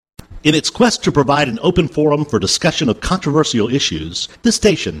In its quest to provide an open forum for discussion of controversial issues, this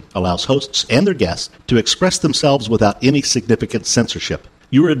station allows hosts and their guests to express themselves without any significant censorship.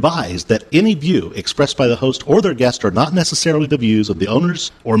 You are advised that any view expressed by the host or their guest are not necessarily the views of the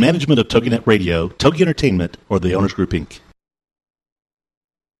owners or management of TogiNet Radio, Togi Entertainment, or the Owners Group, Inc.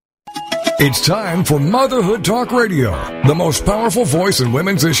 It's time for Motherhood Talk Radio, the most powerful voice in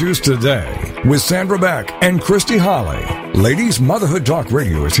women's issues today, with Sandra Beck and Christy Holly. Ladies, Motherhood Talk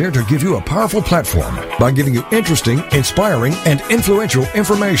Radio is here to give you a powerful platform by giving you interesting, inspiring, and influential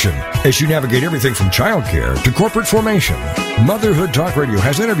information as you navigate everything from childcare to corporate formation. Motherhood Talk Radio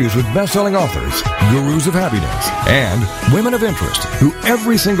has interviews with best-selling authors, gurus of happiness, and women of interest who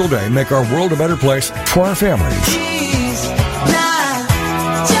every single day make our world a better place for our families.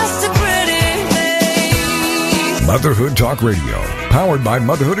 Motherhood Talk Radio, powered by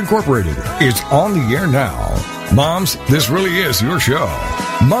Motherhood Incorporated, is on the air now. Moms, this really is your show.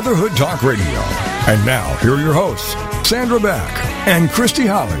 Motherhood Talk Radio. And now, here are your hosts, Sandra Beck and Christy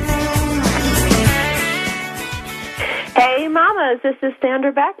Holly. Hey, mamas, this is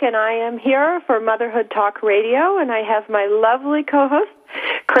Sandra Beck, and I am here for Motherhood Talk Radio, and I have my lovely co-host,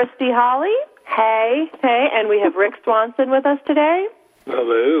 Christy Holly. Hey, and we have Rick Swanson with us today.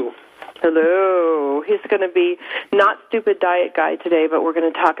 Hello. Hello. He's going to be not stupid diet guy today, but we're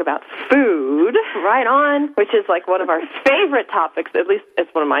going to talk about food. Right on. Which is like one of our favorite topics. At least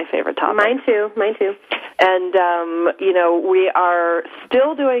it's one of my favorite topics. Mine too. And, we are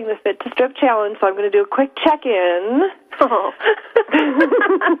still doing the Fit to Strip Challenge, so I'm going to do a quick check-in. Oh.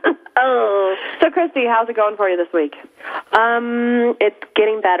 So, Christy, how's it going for you this week? It's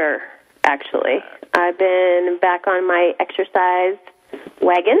getting better, actually. I've been back on my exercise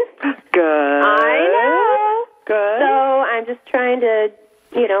wagon. Good. I know. Good. So I'm just trying to,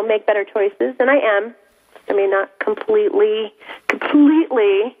 make better choices, and I am. I mean, not completely, not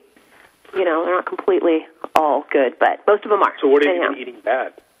completely all good, but most of them are. So what have you been eating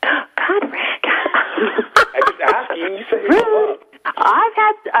bad? God, Rick. I just asked you. You said you really? I've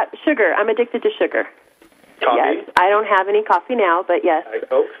had sugar. I'm addicted to sugar. Coffee? Yes. I don't have any coffee now, but yes. Diet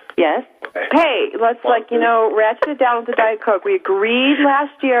Coke? Yes. Okay. Hey, let's ratchet it down with the Diet Coke. We agreed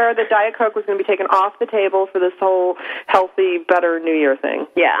last year that Diet Coke was going to be taken off the table for this whole healthy, better New Year thing.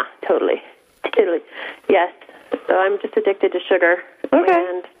 Yeah, totally. Yes. So I'm just addicted to sugar.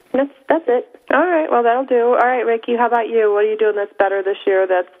 Okay. And that's it. All right, well, that'll do. All right, Ricky, how about you? What are you doing that's better this year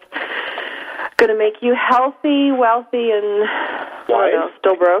that's going to make you healthy, wealthy, and,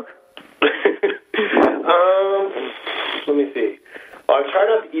 still broke? Let me see. I try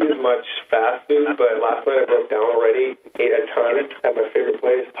not to eat as much fast food, but last night I broke down already, ate a ton at my favorite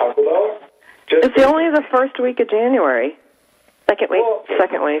place, Taco Bell. It's only the first week of January. Second week.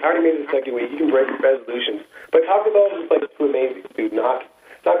 Second week. I already made it the second week. You can break resolutions. But Taco Bell is just like too amazing food, not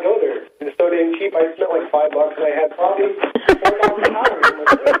go there. It's so damn cheap. I spent like $5 and I had coffee.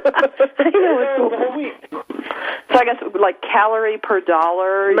 So I guess like calorie per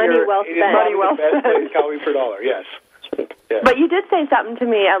dollar. Money well spent. Money well spent. Calorie per dollar, yes. Yeah. But you did say something to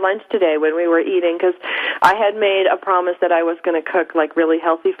me at lunch today when we were eating, because I had made a promise that I was going to cook like really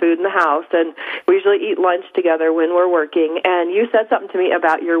healthy food in the house, and we usually eat lunch together when we're working, and you said something to me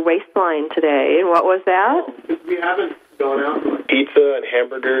about your waistline today, and what was that? We haven't gone out for pizza and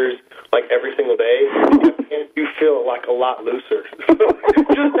hamburgers like every single day, and you feel like a lot looser.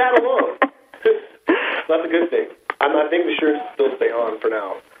 Just that alone. That's a good thing. I think the shirts still stay on for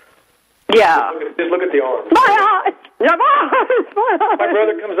now. Yeah. Just look at the arms. My eyes! My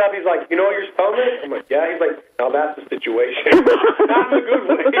brother comes up, he's like, you know your stomach? I'm like, yeah. He's like, now that's the situation. Not in a good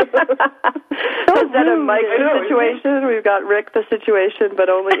way. Instead of Mike the situation, we've got Rick the situation, but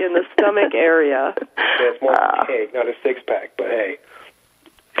only in the stomach area. Yeah, it's more like a cake, not a six-pack, but hey.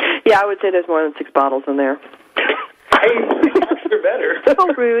 Yeah, I would say there's more than 6 bottles in there. Hey, they're better. So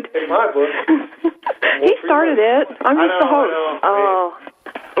rude. In my book. He started it. I'm just the host. Oh.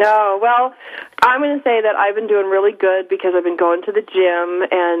 No, well, I'm going to say that I've been doing really good because I've been going to the gym,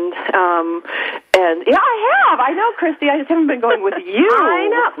 and yeah, I have. I know, Christy. I just haven't been going with you. I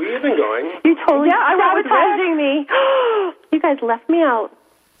know. We've been going. You totally sabotaging me. You guys left me out.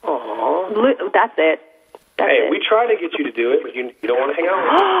 Aww. That's it. Hey, we try to get you to do it, but you don't want to hang out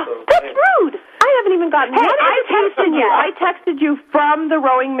with us. So, that's rude. I haven't even gotten one invitation yet. I texted you from the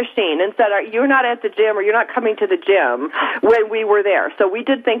rowing machine and said, you're not at the gym or you're not coming to the gym when we were there. So we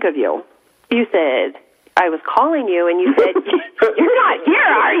did think of you. You said, I was calling you, and you said, you're not here,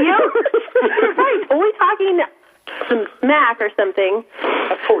 are you? Right, totally talking some smack pack or something.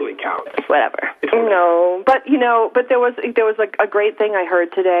 That totally counts. Whatever. No, but there was a great thing I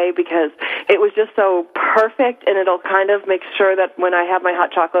heard today because it was just so perfect, and it'll kind of make sure that when I have my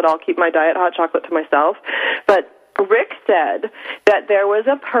hot chocolate, I'll keep my diet hot chocolate to myself. But Rick said that there was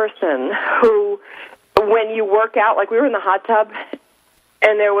a person who, when you work out, like we were in the hot tub,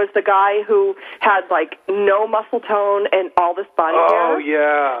 and there was the guy who had like no muscle tone and all this body hair. Oh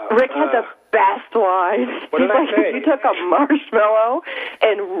yeah. Rick had the best line. What did I say? He took a marshmallow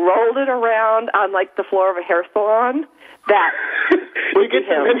and rolled it around on like the floor of a hair salon. That you get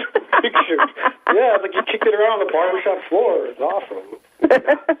the mental picture. Yeah, like you kicked it around on the barbershop floor. It's awesome.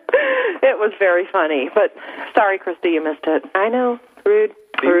 It was very funny, but sorry, Christy, you missed it. I know. Rude.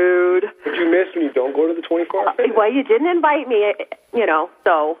 What you miss when you don't go to the 24-hour fitness? Well, you didn't invite me,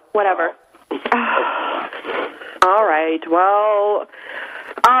 so whatever. All right. Well,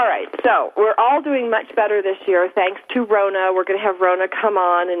 all right. So we're all doing much better this year thanks to Rona. We're going to have Rona come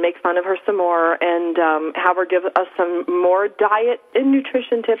on and make fun of her some more and have her give us some more diet and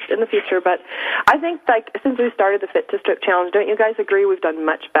nutrition tips in the future. But I think, like, since we started the Fit to Strip Challenge, don't you guys agree we've done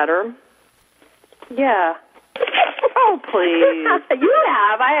much better? Yeah. Oh, please. You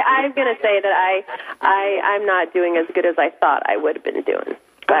have. I'm going to say that I'm not doing as good as I thought I would have been doing.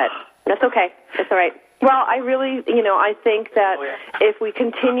 But that's okay. It's all right. Well, I really, I think that if we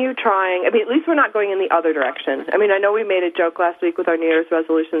continue trying, at least we're not going in the other direction. I know we made a joke last week with our New Year's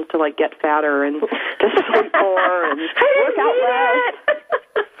resolutions to, like, get fatter and to sleep more and work out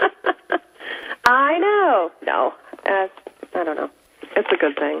less. I know. No, I don't know. It's a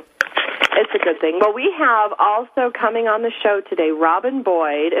good thing. It's a good thing. Well, we have also coming on the show today Robin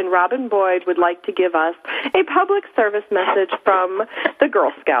Boyd, and Robin Boyd would like to give us a public service message from the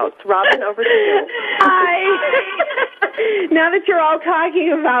Girl Scouts. Robin, over to you. Hi. Now that you're all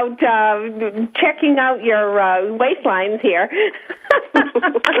talking about checking out your waistlines here,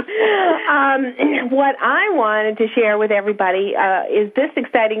 what I wanted to share with everybody is this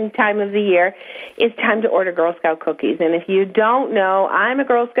exciting time of the year. It's time to order Girl Scout cookies. And if you don't know, I'm a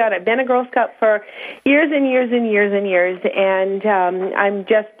Girl Scout. I've been a Girl Scout for years and years and years and years, and I'm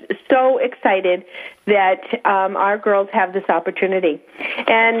just so excited that our girls have this opportunity.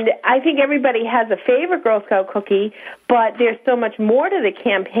 And I think everybody has a favorite Girl Scout cookie, but there's so much more to the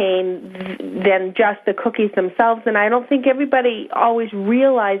campaign than just the cookies themselves, and I don't think everybody always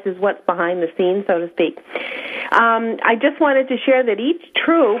realizes what's behind the scenes, so to speak. I just wanted to share that each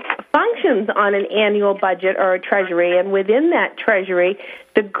troop functions on an annual budget or a treasury, and within that treasury,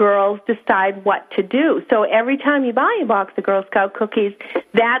 the girls decide what to do. So every time you buy a box of Girl Scout cookies,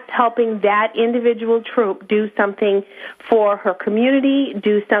 that's helping that individual troop do something for her community,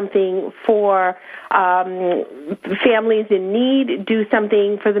 do something for families in need, do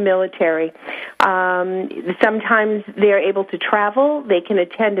something for the military. Sometimes they're able to travel, they can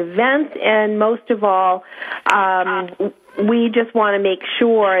attend events, and most of all, we just want to make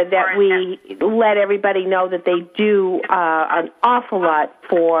sure that we let everybody know that they do an awful lot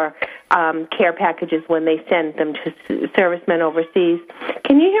for care packages when they send them to servicemen overseas.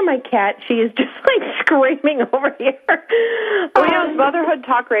 Can you hear my cat? She is just like screaming over here. We have Motherhood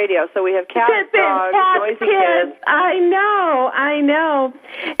Talk Radio, so we have cats, dogs, noisy kids. I know.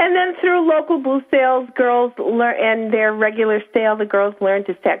 And then through local Blue Sales, girls learn, and their regular sale, the girls learn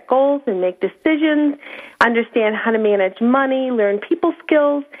to set goals and make decisions, understand how to manage money, learn people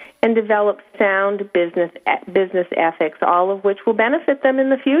skills, and develop sound business ethics, all of which will benefit them in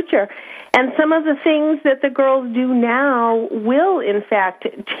the future. And some of the things that the girls do now will, in fact,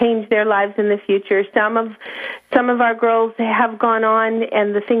 change their lives in the future. Some of our girls have gone on,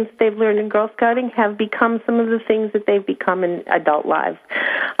 and the things they've learned in Girl Scouting have become some of the things that they've become in adult lives.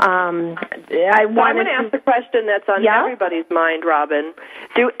 I'm going to ask the question that's on everybody's mind, Robin.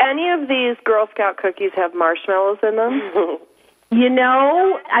 Do any of these Girl Scout cookies have marshmallows in them? You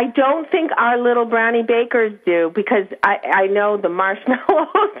know, I don't think our little brownie bakers do, because I know the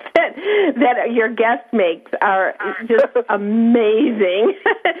marshmallows that your guest makes are just amazing.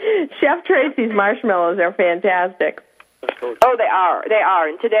 Chef Tracy's marshmallows are fantastic. Oh, they are.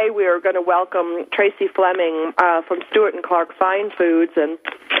 And today we are going to welcome Tracy Fleming from Stewart & Clark Fine Foods, and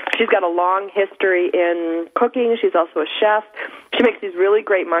she's got a long history in cooking. She's also a chef. She makes these really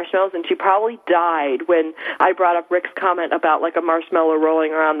great marshmallows, and she probably died when I brought up Rick's comment about like a marshmallow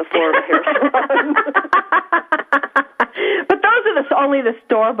rolling around the floor of a hair salon. But those are only the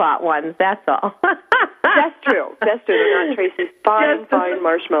store-bought ones, that's all. That's true. They're not Tracy's fine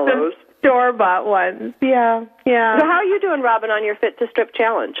marshmallows. Store-bought ones, yeah. So how are you doing, Robin, on your Fit to Strip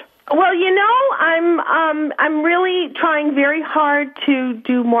challenge? Well, I'm really trying very hard to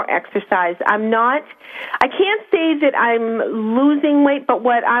do more exercise. I can't say that I'm losing weight, but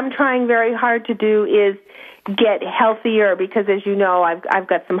what I'm trying very hard to do is get healthier because, as you know, I've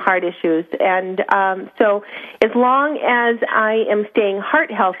got some heart issues. And so as long as I am staying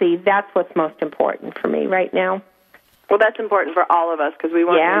heart healthy, that's what's most important for me right now. Well, that's important for all of us because we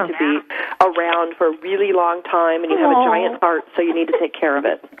want you to be around for a really long time, and you have a giant heart, so you need to take care of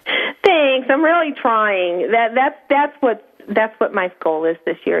it. Thanks. I'm really trying. That's what my goal is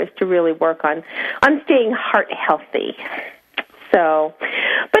this year, is to really work on staying heart healthy. So,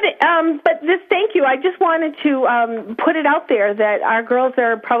 but this, thank you. I just wanted to put it out there that our girls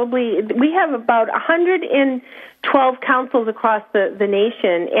are we have about 112 councils across the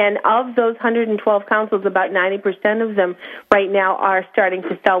nation, and of those 112 councils, about 90% of them right now are starting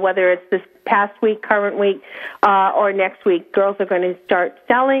to sell, whether it's this past week, current week, or next week. Girls are going to start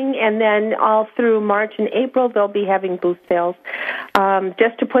selling, and then all through March and April, they'll be having booth sales.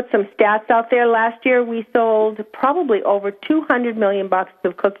 Just to put some stats out there, last year we sold probably over 200 million boxes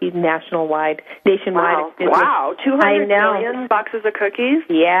of cookies nationwide. Wow, 200 million boxes of cookies?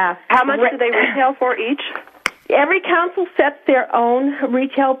 Yeah. How much do they retail for each? Every council sets their own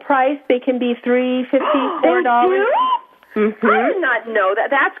retail price. They can be $3, $50, $4. Mm-hmm. I did not know that.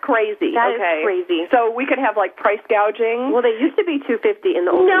 That's crazy. That is crazy. So we could have like price gouging. Well, they used to be $2.50 in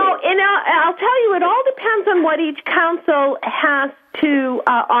the old days. No, and I'll tell you, it all depends on what each council has to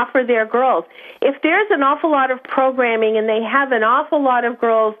offer their girls. If there's an awful lot of programming and they have an awful lot of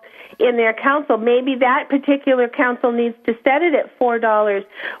girls in their council, maybe that particular council needs to set it at $4,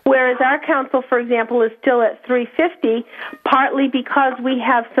 whereas our council, for example, is still at $3.50, partly because we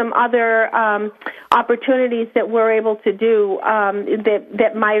have some other opportunities that we're able to do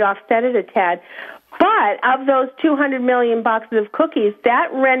that might offset it a tad. But of those 200 million boxes of cookies,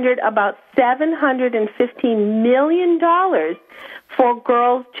 that rendered about $715 million for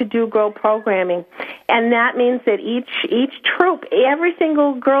girls to do girl programming. And that means that each troop, every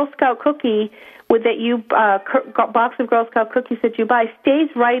single Girl Scout cookie that you box of Girl Scout cookies that you buy stays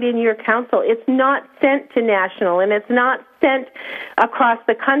right in your council. It's not sent to national, and it's not sent across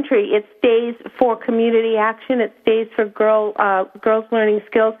the country. It stays for community action. It stays for girls learning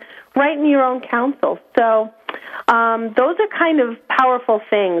skills right in your own council. So those are kind of powerful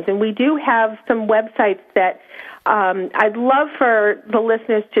things, and we do have some websites that I'd love for the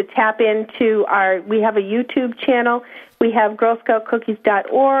listeners to tap into. We have a YouTube channel. We have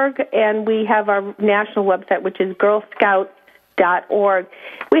girlscoutcookies.org, and we have our national website, which is girlscouts.org.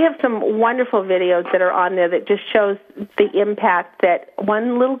 We have some wonderful videos that are on there that just shows the impact that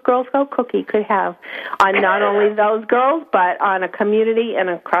one little Girl Scout cookie could have on not only those girls, but on a community and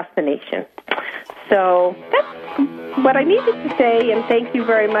across the nation. So that's what I needed to say, and thank you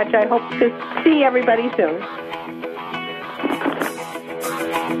very much. I hope to see everybody soon.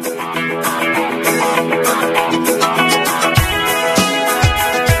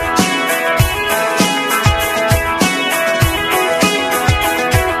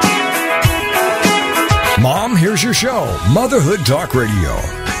 Mom, here's your show, Motherhood Talk Radio,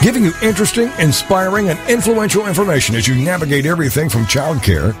 giving you interesting, inspiring, and influential information as you navigate everything from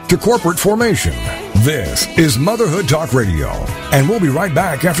childcare to corporate formation. This is Motherhood Talk Radio, and we'll be right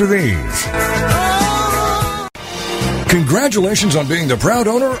back after these. Congratulations on being the proud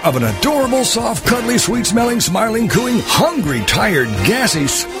owner of an adorable, soft, cuddly, sweet-smelling, smiling, cooing, hungry, tired, gassy,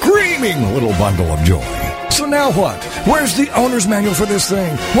 screaming little bundle of joy. So now what? Where's the owner's manual for this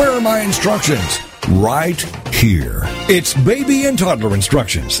thing? Where are my instructions? Right here. It's Baby and Toddler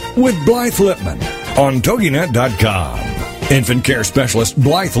Instructions with Blythe Lipman on TogiNet.com. Infant care specialist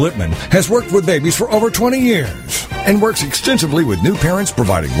Blythe Lipman has worked with babies for over 20 years and works extensively with new parents,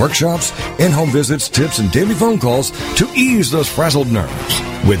 providing workshops, in-home visits, tips, and daily phone calls to ease those frazzled nerves.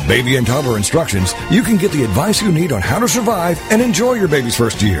 With Baby and Toddler Instructions, you can get the advice you need on how to survive and enjoy your baby's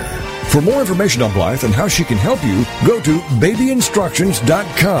first year. For more information on Blythe and how she can help you, go to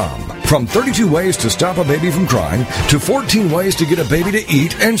babyinstructions.com. From 32 ways to stop a baby from crying to 14 ways to get a baby to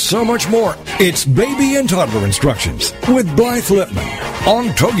eat and so much more. It's Baby and Toddler Instructions with Blythe Lipman on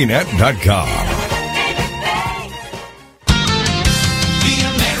TogiNet.com. The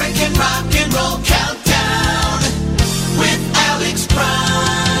American Rock and Roll Countdown with Alex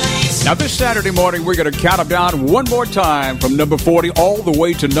Price. Now this Saturday morning, we're going to count them down one more time from number 40 all the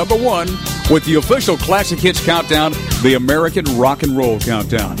way to number 1 with the official Classic Hits Countdown, the American Rock and Roll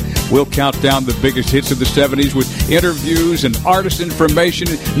Countdown. We'll count down the biggest hits of the 70s with interviews and artist information,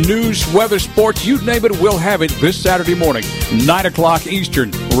 news, weather, sports, you name it, we'll have it this Saturday morning, 9 o'clock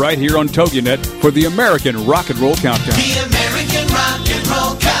Eastern, right here on TogiNet for the American Rock and Roll Countdown. The American Rock and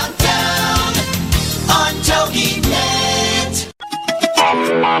Roll Countdown. on TogiNet.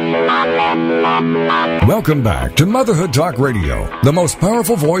 Welcome back to Motherhood Talk Radio, the most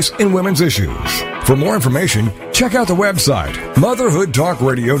powerful voice in women's issues. For more information, check out the website,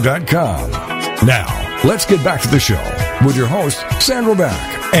 motherhoodtalkradio.com. Now, let's get back to the show with your hosts, Sandra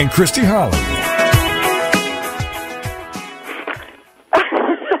Beck and Christy Holly.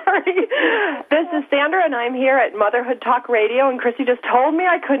 Sorry. This is Sandra, and I'm here at Motherhood Talk Radio, and Christy just told me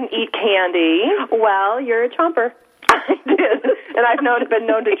I couldn't eat candy. Well, you're a chomper. I did, and I've been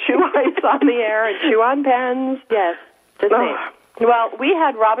known to chew ice on the air and chew on pens. Yes, the same. Well, we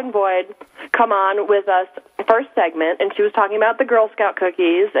had Robin Boyd come on with us first segment, and she was talking about the Girl Scout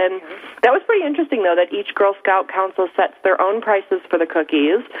cookies, and that was pretty interesting, though, that each Girl Scout council sets their own prices for the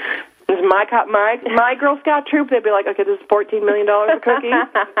cookies. My Girl Scout troop, they'd be like, okay, this is $14 million a cookie.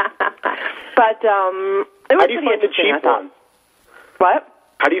 But it was pretty interesting, I thought. What?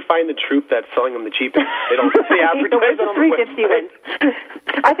 How do you find the troop that's selling them the cheapest? They don't see advertising on the website.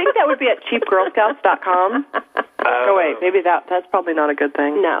 I think that would be at cheapgirlscouts.com. Oh, wait, maybe that's probably not a good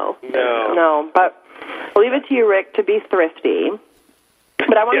thing. No. No, but I'll leave it to you, Rick, to be thrifty.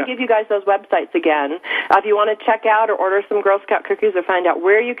 But I want to give you guys those websites again. If you want to check out or order some Girl Scout cookies or find out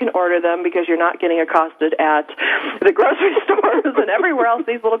where you can order them because you're not getting accosted at the grocery stores and everywhere else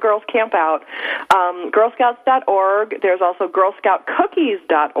these little girls camp out, girlscouts.org. There's also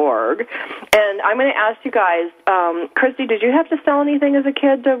girlscoutcookies.org. And I'm going to ask you guys, Christy, did you have to sell anything as a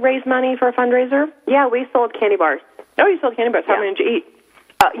kid to raise money for a fundraiser? Yeah, we sold candy bars. Oh, you sold candy bars. How many did you eat?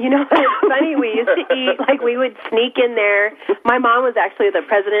 You know, it's funny, we used to eat, like, we would sneak in there. My mom was actually the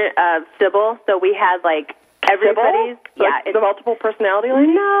president of Sybil, so we had, like, everybody's. Sybil? Yeah, it's the multiple personality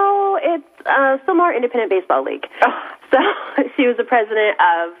lady? No, it's Sylmar Independent Baseball League. So she was the president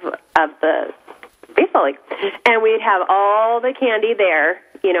of the baseball league. And we'd have all the candy there.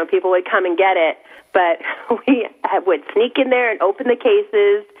 You know, people would come and get it. But we would sneak in there and open the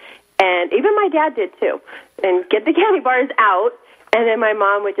cases. And even my dad did, too. And get the candy bars out. And then my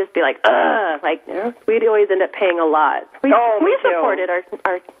mom would just be like, ugh. Like, we'd always end up paying a lot. We supported our teams.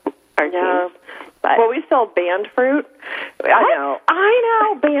 But well, we sell banned fruit. I know,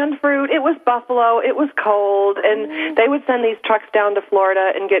 banned fruit. It was Buffalo. It was cold. And they would send these trucks down to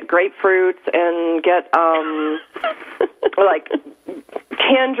Florida and get grapefruits and get, like,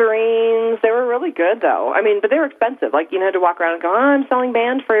 tangerines. They were really good, though. I mean, but they were expensive. Like, you had to walk around and go, I'm selling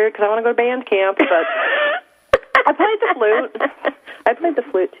banned fruit because I want to go to band camp. But I played the flute. I played the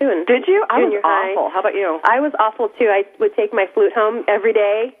flute, too. In Did you? I was high. awful. How about you? I was awful, too. I would take my flute home every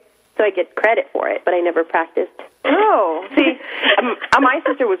day so I get credit for it, but I never practiced. Oh, see, my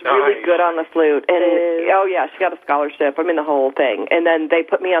sister was really good on the flute, and she got a scholarship. I mean, the whole thing. And then they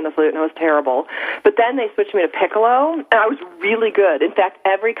put me on the flute, and it was terrible. But then they switched me to piccolo, and I was really good. In fact,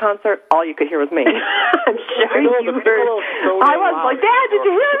 every concert, all you could hear was me. I'm sure you heard. I was like, Dad, did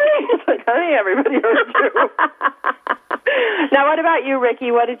you hear me? It's like, honey, everybody heard you. Now, what about you,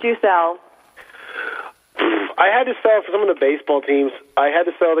 Ricky? What did you sell? I had to sell for some of the baseball teams. I had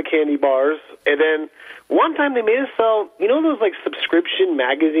to sell the candy bars, and then one time they made us sell, you know, those like subscription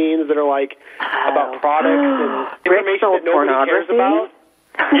magazines that are like about products and information that nobody cares about.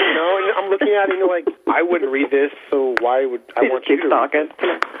 You know, and I'm looking at it, and you're like, I wouldn't read this, so why would I want you to read it?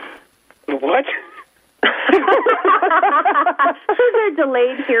 What? So is there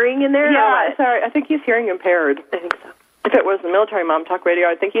delayed hearing in there? Yeah, sorry. I think he's hearing impaired. I think so. If it was the Military Mom Talk Radio,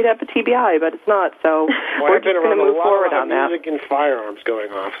 I think he'd have a TBI, but it's not, so we're just going to move forward on that. Music and firearms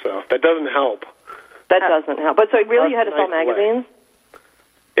going off, so that doesn't help. That doesn't help. But so really you had to sell magazines?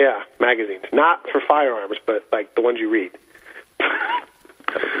 Yeah, magazines. Not for firearms, but like the ones you read.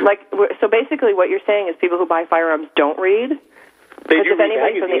 So basically what you're saying is people who buy firearms don't read? They do if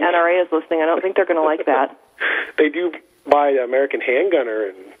anybody from the NRA is listening, I don't think they're going to like that. They do buy American Handgunner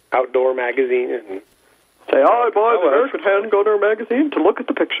and Outdoor Magazine and say, I buy the American Handgunner magazine to look at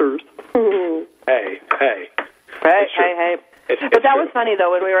the pictures. Hey. But that was funny, though,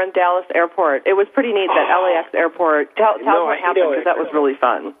 when we were in Dallas Airport. It was pretty neat, that LAX Airport. Tell us what happened, because that was really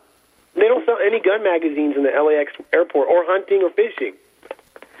fun. They don't sell any gun magazines in the LAX Airport, or hunting or fishing.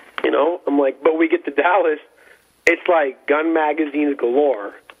 You know? I'm like, but we get to Dallas, it's like gun magazines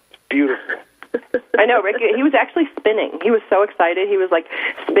galore. It's beautiful. I know, Rick. He was actually spinning. He was so excited. He was, like,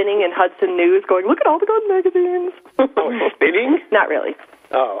 spinning in Hudson News, going, look at all the gun magazines. Oh, spinning? Not really.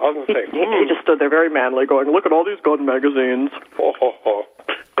 Oh, I was going to say. He just stood there very manly, going, look at all these gun magazines. So,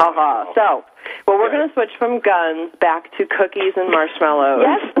 we're going to switch from guns back to cookies and marshmallows.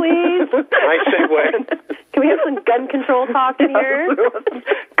 Yes, please. Nice segue. Can we have some gun control talk in here?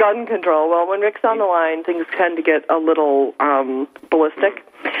 Gun control. Well, when Rick's on the line, things tend to get a little ballistic.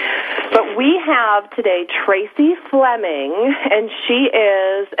 But we have today Tracy Fleming, and she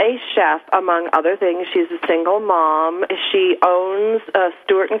is a chef, among other things. She's a single mom. She owns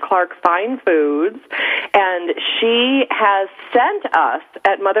Stewart & Clark Fine Foods, and she has sent us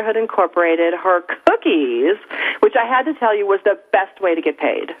at Motherhood Incorporated her cookies, which I had to tell you was the best way to get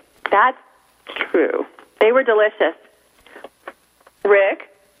paid. That's true. They were delicious. Rick?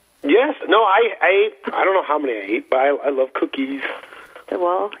 Yes. No, I ate. I don't know how many I ate, but I love cookies.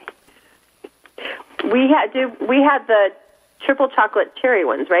 Well, we had the triple chocolate cherry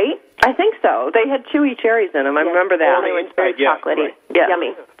ones, right? I think so. They had chewy cherries in them. I remember that. They were very chocolatey. Right. Yeah.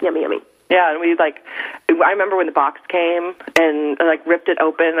 Yummy. Yeah, and I remember when the box came and ripped it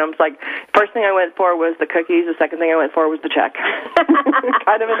open, and I was like, first thing I went for was the cookies, the second thing I went for was the check.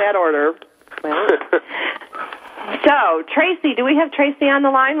 Kind of in that order. Well. So, Tracy, do we have Tracy on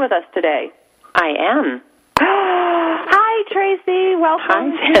the line with us today? I am. Hi, Tracy.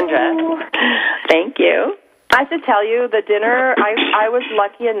 Welcome. Hi, Sandra. Thank you. I have to tell you, the dinner, I was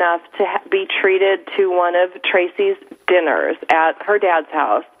lucky enough to be treated to one of Tracy's dinners at her dad's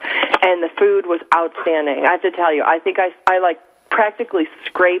house, and the food was outstanding. I have to tell you, I think I practically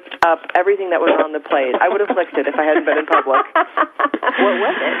scraped up everything that was on the plate. I would have licked it if I hadn't been in public. What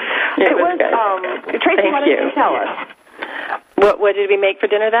was it? It was Tracy, why don't you tell us? What did we make for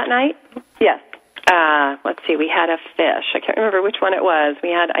dinner that night? Yes. Let's see, we had a fish. I can't remember which one it was.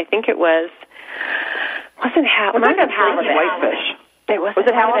 I think it was, wasn't halibut. Whitefish. It was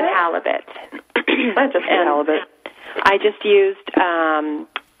it halibut? Halibut. Not just halibut. I just used,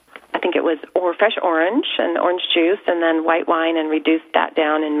 I think it was fresh orange and orange juice and then white wine and reduced that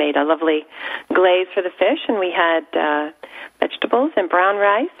down and made a lovely glaze for the fish. And we had vegetables and brown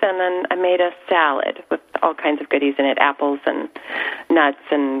rice, and then I made a salad with all kinds of goodies in it, apples and nuts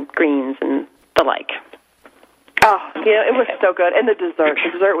and greens and the like. Oh, yeah, it was so good. And the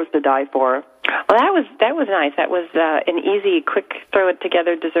dessert was to die for. Well, that was nice. That was an easy, quick,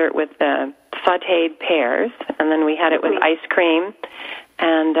 throw-it-together dessert with sautéed pears, and then we had it with ice cream.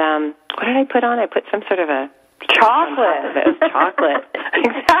 And what did I put on? I put some sort of a chocolate. It was chocolate.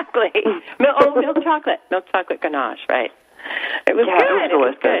 Exactly. Milk chocolate ganache, right. It was good. It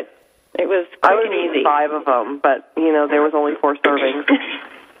was delicious. It was good. It was I quick would and eat easy. 5 of them, but, there was only 4 servings.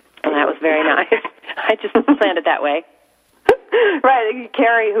 And that was very nice. I just planned it that way. Right.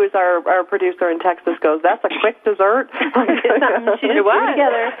 Carrie, who's our producer in Texas, goes, that's a quick dessert. It was.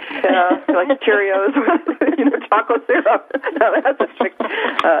 Together. Yeah, like Cheerios with, chocolate syrup. No, that's a quick.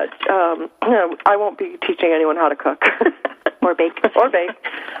 I won't be teaching anyone how to cook. Or bake.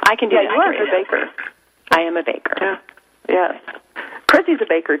 I can do that. You are a baker. I am a baker. Yeah. Yes. Chrissy's a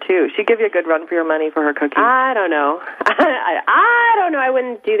baker, too. She'd give you a good run for your money for her cookies. I don't know. I don't know. I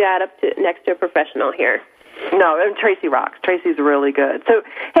wouldn't do that next to a professional here. No, and Tracy rocks. Tracy's really good. So,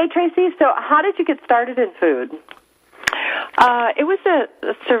 hey, Tracy, how did you get started in food? It was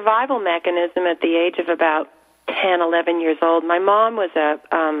a survival mechanism at the age of about 10, 11 years old. My mom was a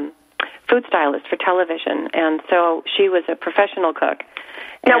food stylist for television, and so she was a professional cook.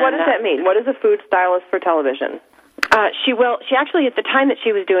 Now, what does that mean? What is a food stylist for television? She actually, at the time that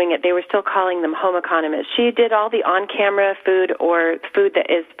she was doing it, they were still calling them home economists. She did all the on-camera food or food that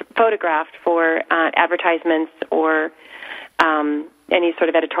is photographed for advertisements or any sort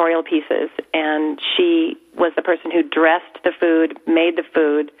of editorial pieces. And she was the person who dressed the food, made the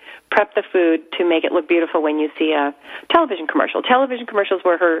food, prepped the food to make it look beautiful when you see a television commercial. Television commercials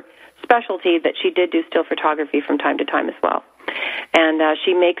were her specialty, that she did do still photography from time to time as well. And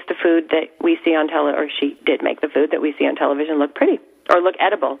she makes the food that we see on she did make the food that we see on television look pretty, or look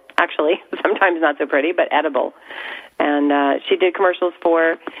edible, actually. Sometimes not so pretty, but edible. And she did commercials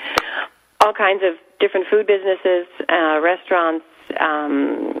for all kinds of different food businesses, restaurants,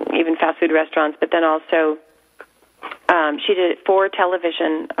 even fast food restaurants, but then also she did it for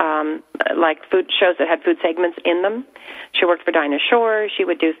television, like food shows that had food segments in them. She worked for Dinah Shore. She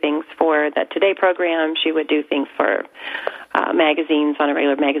would do things for the Today program. She would do things for magazines on a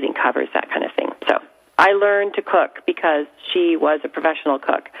regular magazine covers, that kind of thing. So I learned to cook because she was a professional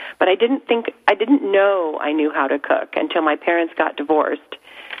cook. But I didn't know I knew how to cook until my parents got divorced.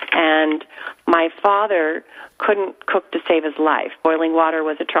 And my father couldn't cook to save his life. Boiling water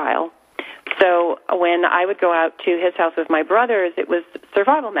was a trial. So when I would go out to his house with my brothers, it was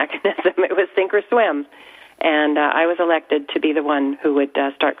survival mechanism. It was sink or swim. And I was elected to be the one who would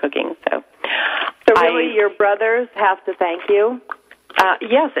start cooking. So really, your brothers have to thank you?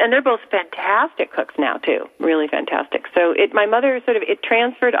 Yes, and they're both fantastic cooks now too. Really fantastic. So my mother it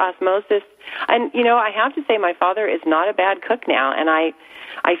transferred osmosis, and I have to say my father is not a bad cook now, and I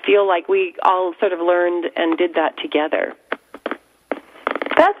feel like we all sort of learned and did that together.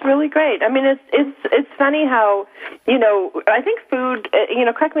 That's really great. I mean, it's funny how, I think food,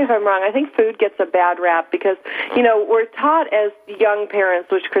 correct me if I'm wrong, I think food gets a bad rap because, we're taught as young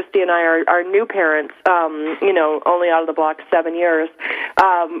parents, which Christy and I are new parents, only out of the block 7 years,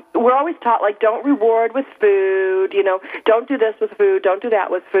 we're always taught, like, don't reward with food, don't do this with food, don't do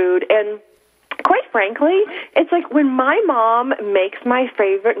that with food, and quite frankly, it's like when my mom makes my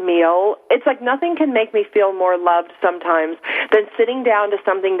favorite meal, it's like nothing can make me feel more loved sometimes than sitting down to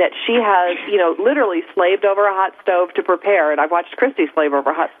something that she has, literally slaved over a hot stove to prepare. And I've watched Christy slave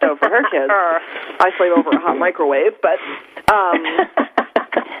over a hot stove for her kids. I slave over a hot microwave, but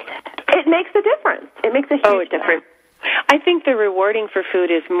it makes a difference. It makes a huge difference. I think the rewarding for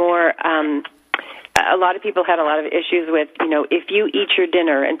food is more... a lot of people had a lot of issues with, if you eat your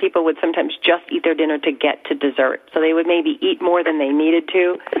dinner, and people would sometimes just eat their dinner to get to dessert. So they would maybe eat more than they needed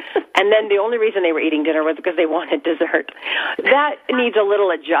to. And then the only reason they were eating dinner was because they wanted dessert. That needs a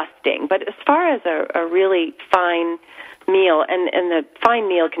little adjusting. But as far as a really fine meal, and the fine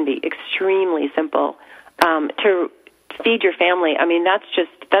meal can be extremely simple, to feed your family, I mean, that's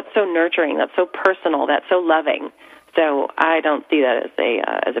so nurturing, that's so personal, that's so loving. So I don't see that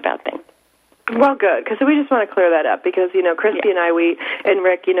as a bad thing. Well, good, because we just want to clear that up because, Christy and I, and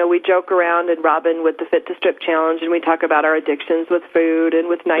Rick, we joke around, and Robin with the Fit to Strip Challenge, and we talk about our addictions with food and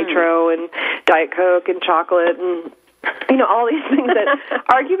with Nitro and Diet Coke and chocolate and, all these things that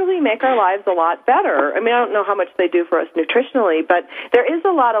arguably make our lives a lot better. I mean, I don't know how much they do for us nutritionally, but there is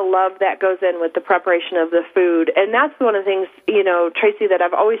a lot of love that goes in with the preparation of the food, and that's one of the things, Tracy, that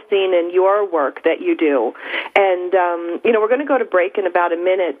I've always seen in your work that you do. And, we're going to go to break in about a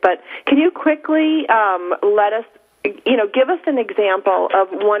minute, but can you quickly let us give us an example of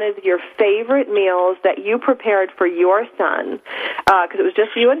one of your favorite meals that you prepared for your son, because it was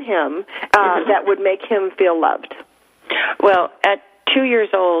just you and him, that would make him feel loved. Well, at 2 years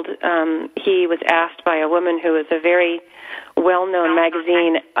old, he was asked by a woman who is a very well-known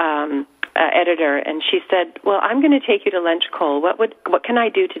magazine editor, and she said, well, I'm going to take you to lunch, Cole. What can I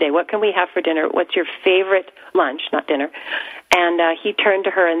do today? What can we have for dinner? What's your favorite lunch, not dinner? And he turned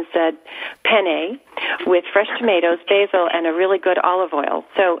to her and said, penne with fresh tomatoes, basil, and a really good olive oil.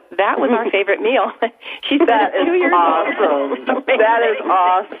 So that was our favorite meal. She said, that is 2 years awesome. old. That is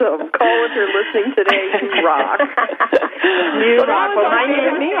awesome. Cole, if you're listening today, you rock. You rock. Well, my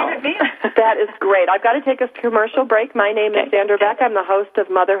name, that is great. I've got to take us to commercial break. My name is Sandra Beck. I'm the host of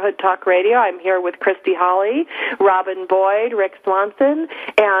Motherhood Talk Radio. I'm here with Christy Holly, Robin Boyd, Rick Swanson,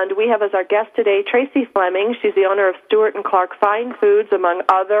 and we have as our guest today Tracy Fleming. She's the owner of Stewart & Clark Fine Foods, among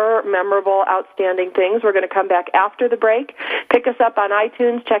other memorable, outstanding things. We're going to come back after the break. Pick us up on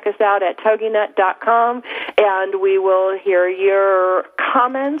iTunes. Check us out at TogiNet.com, and we will hear your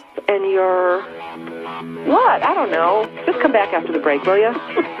comments and your what? I don't know. Just come back after the break, will you?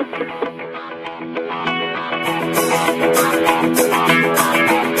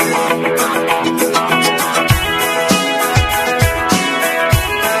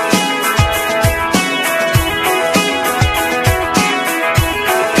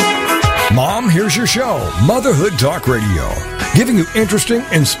 Mom, here's your show, Motherhood Talk Radio, giving you interesting,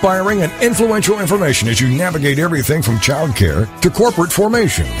 inspiring, and influential information as you navigate everything from childcare to corporate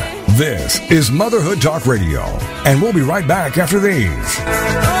formation. This is Motherhood Talk Radio, and we'll be right back after these.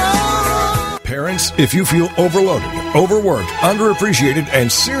 Parents, if you feel overloaded, overworked, underappreciated,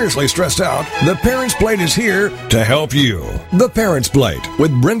 and seriously stressed out, The Parents Plate is here to help you. The Parents Plate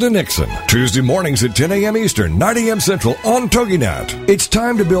with Brenda Nixon. Tuesday mornings at 10 a.m. Eastern, 9 a.m. Central on TogiNet. It's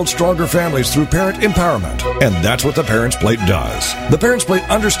time to build stronger families through parent empowerment. And that's what The Parents Plate does. The Parents Plate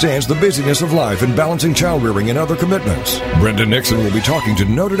understands the busyness of life and balancing child rearing and other commitments. Brenda Nixon will be talking to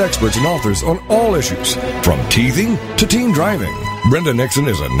noted experts and authors on all issues, from teething to teen driving. Brenda Nixon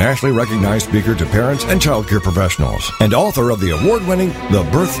is a nationally recognized speaker to parents and child care professionals and author of the award-winning The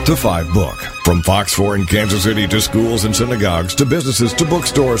Birth to 5 book. From Fox 4 in Kansas City to schools and synagogues to businesses to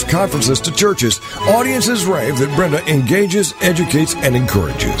bookstores, conferences to churches, audiences rave that Brenda engages, educates, and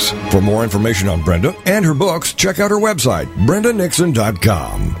encourages. For more information on Brenda and her books, check out her website,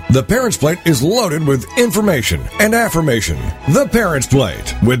 BrendaNixon.com. The Parents Plate is loaded with information and affirmation. The Parents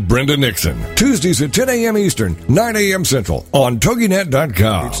Plate with Brenda Nixon. Tuesdays at 10 a.m. Eastern, 9 a.m. Central on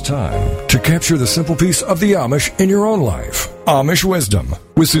TogiNet.com. It's time to capture the simple piece of the Amish in your own life. Amish Wisdom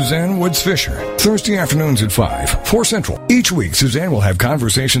with Suzanne Woods Fisher. Thursday afternoons at 5, 4 Central. Each week, Suzanne will have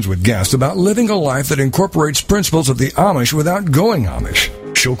conversations with guests about living a life that incorporates principles of the Amish without going Amish.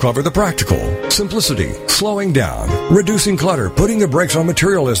 She'll cover the practical, simplicity, slowing down, reducing clutter, putting the brakes on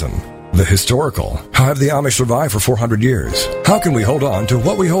materialism. The historical, how have the Amish survived for 400 years? How can we hold on to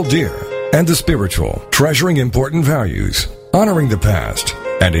what we hold dear? And the spiritual, treasuring important values, honoring the past,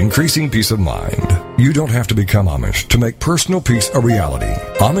 and increasing peace of mind. You don't have to become Amish to make personal peace a reality.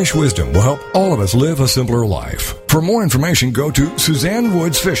 Amish Wisdom will help all of us live a simpler life. For more information, go to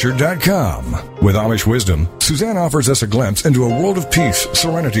SuzanneWoodsFisher.com. With Amish Wisdom, Suzanne offers us a glimpse into a world of peace,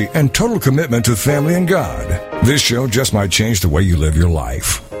 serenity, and total commitment to family and God. This show just might change the way you live your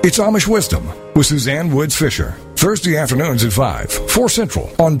life. It's Amish Wisdom with Suzanne Woods Fisher. Thursday afternoons at 5, 4 Central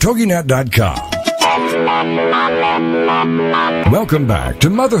on TogiNet.com. Welcome back to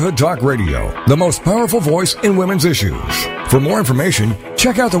Motherhood Talk Radio, the most powerful voice in women's issues. For more information,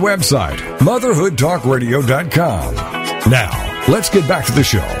 check out the website, motherhoodtalkradio.com. Now, let's get back to the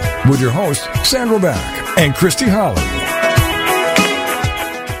show with your hosts, Sandra Beck and Christy Holly.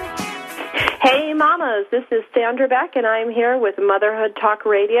 Hey, mamas, this is Sandra Beck, and I'm here with Motherhood Talk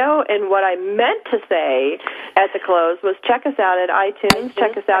Radio, and what I meant to say at the close was check us out at iTunes,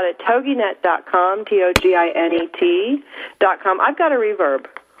 check us out at toginet.com, TOGINET.com. I've got a reverb.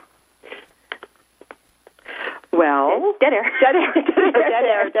 Well, dead air.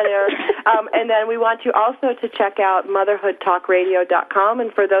 And then we want you also to check out motherhoodtalkradio.com.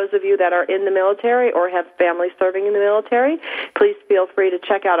 And for those of you that are in the military or have families serving in the military, please feel free to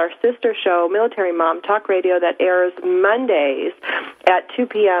check out our sister show, Military Mom Talk Radio, that airs Mondays at 2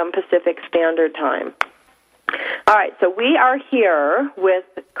 p.m. Pacific Standard Time. All right, so we are here with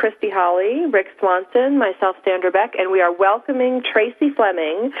Christy Holly, Rick Swanson, myself, Sandra Beck, and we are welcoming Tracy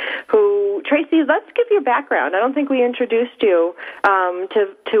Fleming, who, Tracy, let's give your background. I don't think we introduced you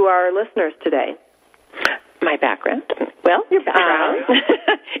to our listeners today. My background? Well, your background.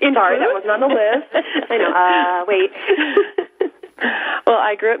 Sorry, that wasn't on the list. I know. Wait. Well,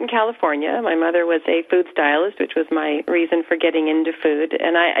 I grew up in California. My mother was a food stylist, which was my reason for getting into food.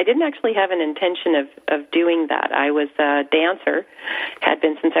 And I didn't actually have an intention of doing that. I was a dancer, had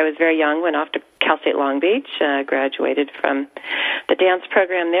been since I was very young, went off to Cal State Long Beach, graduated from the dance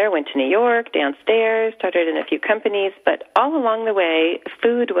program there, went to New York, danced there, started in a few companies. But all along the way,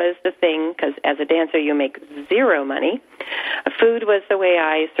 food was the thing, because as a dancer you make zero money. Food was the way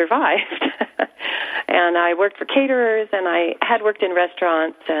I survived. And I worked for caterers, and I had worked in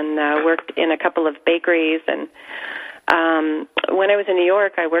restaurants and worked in a couple of bakeries. And when I was in New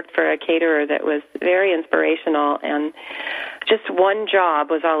York, I worked for a caterer that was very inspirational, and just one job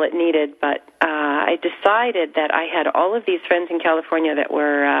was all it needed. But I decided that I had all of these friends in California that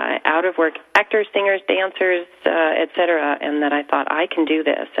were out of work, actors, singers, dancers, etc., and that I thought, I can do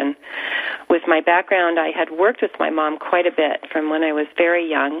this. And with my background, I had worked with my mom quite a bit from when I was very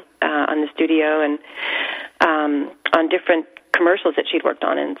young on the studio and on different commercials that she'd worked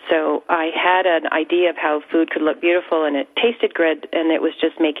on. And so I had an idea of how food could look beautiful, and it tasted good, and it was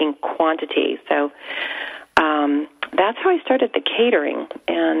just making quantity. So that's how I started the catering,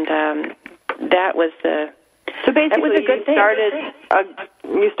 and that was the... So basically, that was a good thing.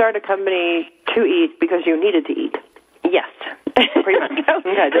 You started a company to eat because you needed to eat. Yes. Pretty much.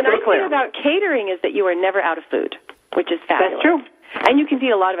 Okay, the nice thing about catering is that you are never out of food, which is fabulous. That's true. And you can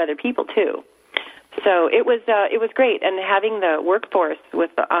feed a lot of other people, too. So it was great, and having the workforce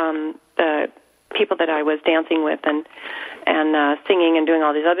with the people that I was dancing with and singing and doing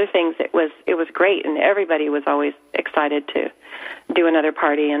all these other things, it was great, and everybody was always excited to do another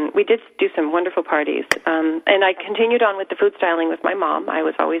party, and we did do some wonderful parties. And I continued on with the food styling with my mom. I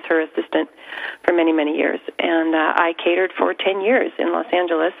was always her assistant for many, many years, and I catered for 10 years in Los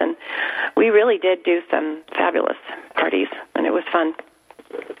Angeles, and we really did do some fabulous parties, and it was fun.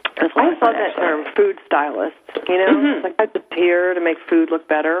 I love that term, food stylist. You know, it's like I just here to make food look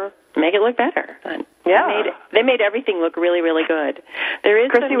better. Make it look better. Yeah. They made everything look really, really good. There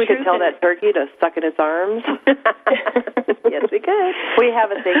is Christy, we could tell that turkey to suck in its arms. Yes, we could. We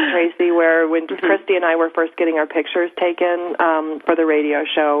have a thing, Tracy, where when Christy and I were first getting our pictures taken for the radio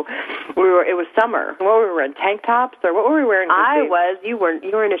show, it was summer. What were we wearing, tank tops, or what were we wearing, Christy? You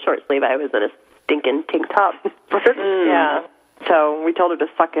were in a short sleeve. I was in a stinking tank top. Yeah. So we told her to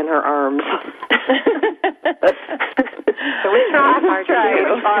suck in her arms. So we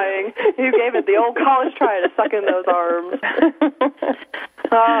tried. You gave it the old college try to suck in those arms.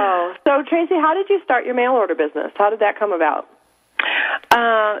 Oh, so Tracy, how did you start your mail order business? How did that come about?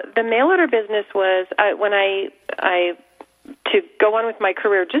 The mail order business was when I to go on with my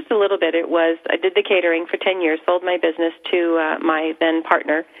career just a little bit, I did the catering for 10 years, sold my business to my then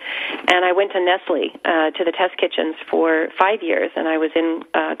partner, and I went to Nestle, to the test kitchens for 5 years, and I was in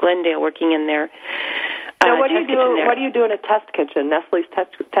Glendale working in their Now, what do you do? What do you do in a test kitchen? Nestle's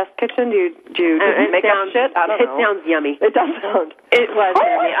test kitchen? Do you make up shit? I don't know. It sounds yummy. It does sound. It was. Oh,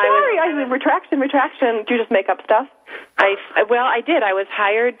 I'm sorry. Retraction. Do you just make up stuff? I did. I was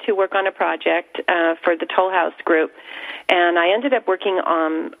hired to work on a project for the Toll House Group, and I ended up working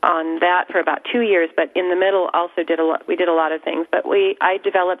on that for about 2 years. But in the middle, also we did a lot of things. But I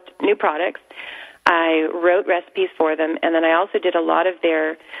developed new products. I wrote recipes for them, and then I also did a lot of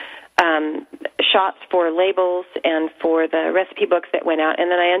their shots for labels and for the recipe books that went out.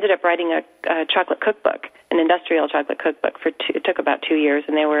 And then I ended up writing a chocolate cookbook, an industrial chocolate cookbook. It took about 2 years,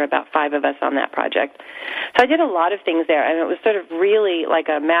 and there were about 5 of us on that project. So I did a lot of things there, and it was sort of really like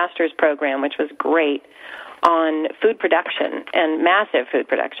a master's program, which was great, on food production and massive food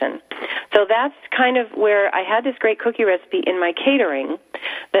production. So that's kind of where I had this great cookie recipe in my catering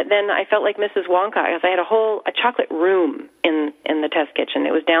that then I felt like Mrs. Wonka, because I had a chocolate room in the test kitchen.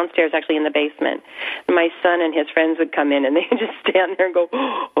 It was downstairs, actually, in the basement. My son and his friends would come in, and they would just stand there and go,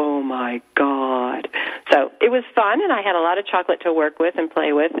 oh, my God. So it was fun, and I had a lot of chocolate to work with and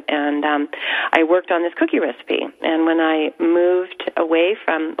play with, and I worked on this cookie recipe. And when I moved away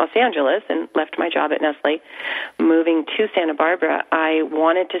from Los Angeles and left my job at Nestle, moving to Santa Barbara, I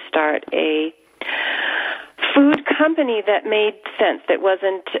wanted to start a food company that made sense. That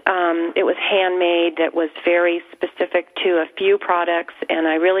wasn't, it was handmade, that was very specific to a few products, and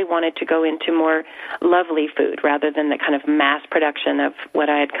I really wanted to go into more lovely food rather than the kind of mass production of what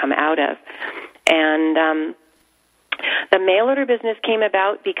I had come out of. And the mail order business came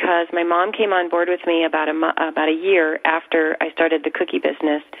about because my mom came on board with me about a year after I started the cookie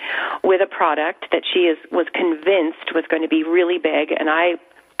business with a product that she was convinced was going to be really big, and I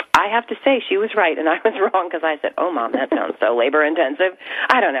have to say she was right and I was wrong, because I said, oh, Mom, that sounds so labor-intensive.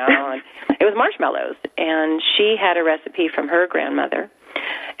 I don't know. And it was marshmallows, and she had a recipe from her grandmother,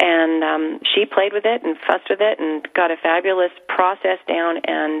 and she played with it and fussed with it and got a fabulous process down,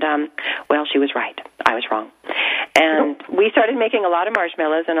 and, well, she was right. I was wrong. And we started making a lot of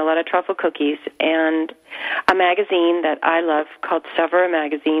marshmallows and a lot of truffle cookies, and a magazine that I love called Saveur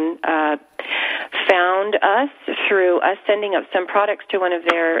Magazine found us through us sending up some products to one of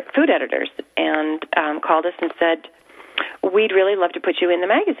their food editors, and called us and said, we'd really love to put you in the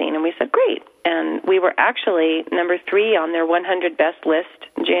magazine. And we said, great. And we were actually number 3 on their 100 best list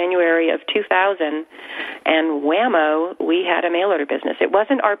in January of 2000. And whammo, we had a mail order business. It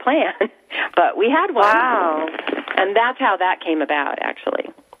wasn't our plan, but we had one. Wow. And that's how that came about, actually.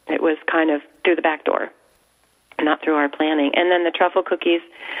 It was kind of through the back door, not through our planning. And then the truffle cookies,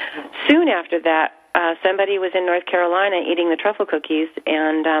 soon after that, somebody was in North Carolina eating the truffle cookies,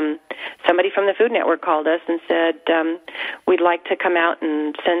 and somebody from the Food Network called us and said, we'd like to come out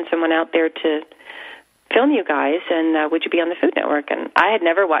and send someone out there to film you guys, and would you be on the Food Network? And I had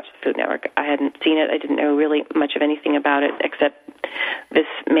never watched the Food Network. I hadn't seen it. I didn't know really much of anything about it, except this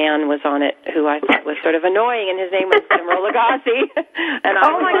man was on it who I thought was sort of annoying, and his name was Emeril Lagasse. And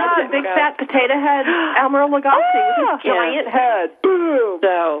oh, my God, big fat potato head Emeril Lagasse with his giant head. Boom.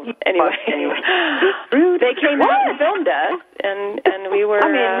 So, anyway, they came out and filmed us, and we were...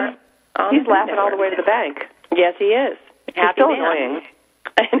 he's laughing all the way to the bank. Yes, he is. Happy man. Annoying.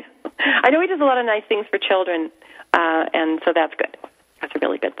 I know he does a lot of nice things for children, and so that's good. That's a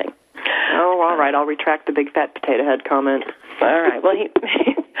really good thing. Oh, all right. I'll retract the big fat potato head comment. All right. Well,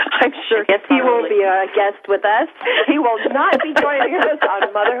 I'm sure he will be a guest with us. He will not be joining us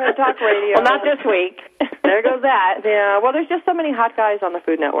on Motherhood Talk Radio. Well, not this week. There goes that. Yeah. Well, there's just so many hot guys on the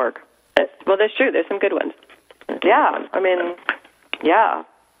Food Network. Well, that's true. There's some good ones. Yeah. I mean, yeah.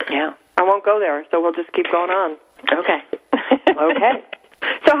 Yeah. I won't go there, so we'll just keep going on. Okay. Okay.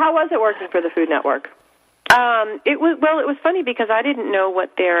 So how was it working for the Food Network? It was funny because I didn't know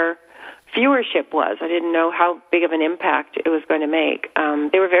what their viewership was. I didn't know how big of an impact it was going to make.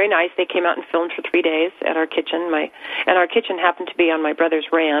 They were very nice. They came out and filmed for 3 days at our kitchen. And our kitchen happened to be on my brother's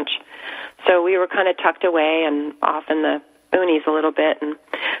ranch, so we were kind of tucked away and off in the boonies a little bit, and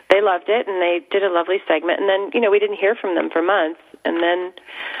they loved it, and they did a lovely segment. And then, we didn't hear from them for months, and then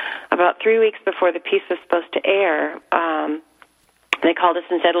about 3 weeks before the piece was supposed to air, they called us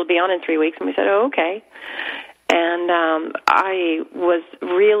and said, it'll be on in 3 weeks, and we said, oh, okay. And I was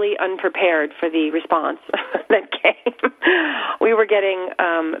really unprepared for the response that came. We were getting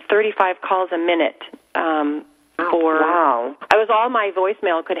 35 calls a minute. Wow. I was all my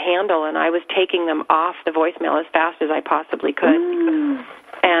voicemail could handle, and I was taking them off the voicemail as fast as I possibly could.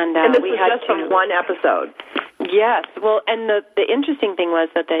 And this we was had just from one episode. Yes. Well, and the interesting thing was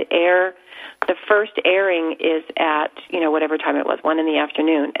that the first airing is at, whatever time it was, 1 in the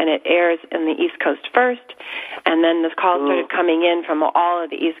afternoon, and it airs in the East Coast first, and then the calls started coming in from all of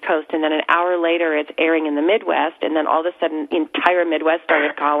the East Coast, and then an hour later it's airing in the Midwest, and then all of a sudden the entire Midwest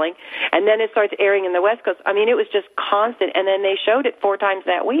started calling, and then it starts airing in the West Coast. I mean, it was just constant, and then they showed it 4 times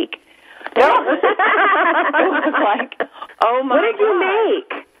that week. It was like, oh my God. What did you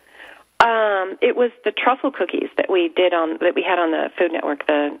make? It was the truffle cookies that we had on the Food Network,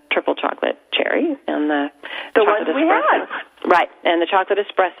 the triple chocolate cherry and the ones we had. Right, and the chocolate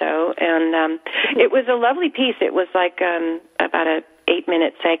espresso, and it was a lovely piece. It was like about an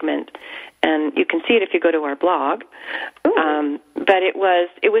 8-minute segment, and you can see it if you go to our blog. But it was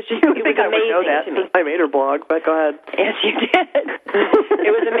just amazing to me. I made her blog, but go ahead. Yes, you did.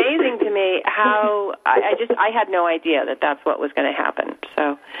 It was amazing to me how I had no idea that that's what was going to happen.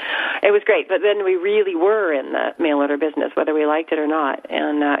 So it was great. But then we really were in the mail order business, whether we liked it or not,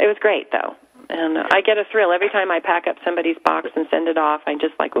 and it was great though. And I get a thrill every time I pack up somebody's box and send it off. I'm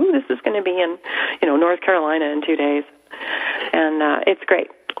just like, ooh, this is going to be in, North Carolina in 2 days, and it's great.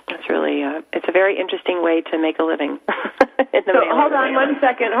 It's really, it's a very interesting way to make a living. Hold on one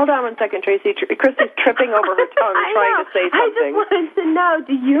second, Tracy. Christy's tripping over her tongue trying to say something. I just wanted to know,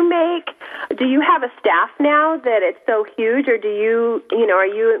 do you have a staff now that it's so huge, or are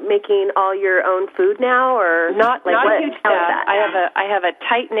you making all your own food now, or not a huge staff? I have a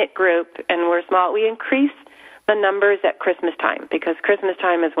tight-knit group, and we're small. We increase the numbers at Christmas time, because Christmas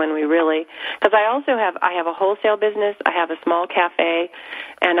time is when we really, because I have a wholesale business, I have a small cafe,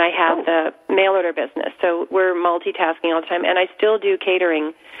 and I have the mail order business. So we're multitasking all the time, and I still do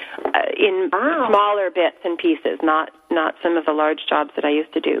catering in smaller bits and pieces, not some of the large jobs that I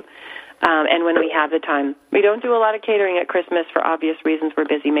used to do. And when we have the time. We don't do a lot of catering at Christmas for obvious reasons. We're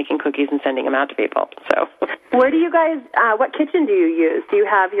busy making cookies and sending them out to people. So, where do you guys, what kitchen do you use? Do you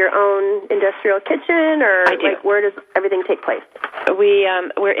have your own industrial kitchen, or where does everything take place?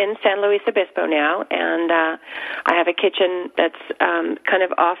 We're in San Luis Obispo now, and I have a kitchen that's kind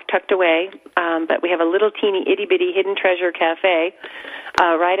of off, tucked away, but we have a little teeny itty-bitty hidden treasure cafe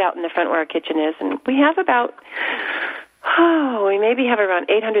right out in the front where our kitchen is, and we have about... we maybe have around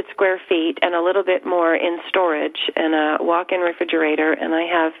 800 square feet and a little bit more in storage and a walk-in refrigerator. And I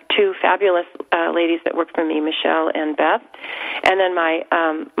have 2 fabulous ladies that work for me, Michelle and Beth. And then my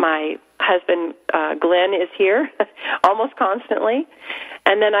husband, Glenn, is here almost constantly.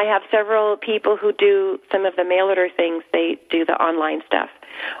 And then I have several people who do some of the mail order things. They do the online stuff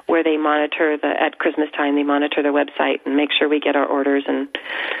where they monitor at Christmas time, they monitor the website and make sure we get our orders and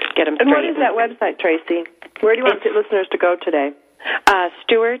get them straight. And what is that website, Tracy? Where do you want listeners to go today?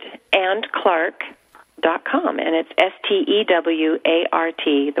 StewartandClark.com, and it's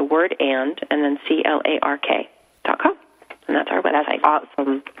STEWART, the word and then CLARK.com, and that's our website. That's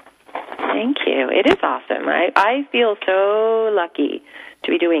awesome. Thank you. It is awesome. I feel so lucky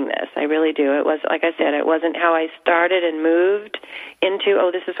to be doing this. I really do. It was, like I said, it wasn't how I started and moved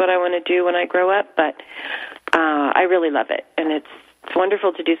into, this is what I want to do when I grow up, but I really love it, and it's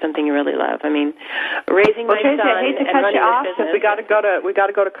wonderful to do something you really love. I mean, raising my son I hate to cut you off because we got to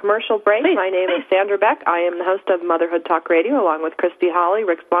go to commercial break. Please, my name is Sandra Beck. I am the host of Motherhood Talk Radio, along with Christy Holly,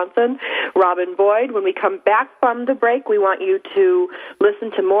 Rick Swanson, Robin Boyd. When we come back from the break, we want you to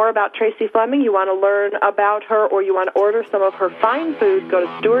listen to more about Tracy Fleming. You want to learn about her, or you want to order some of her fine foods, go to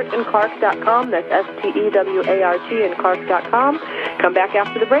StewartandClark.com. That's STEWART and Clark.com. Come back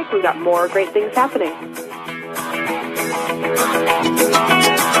after the break. We've got more great things happening.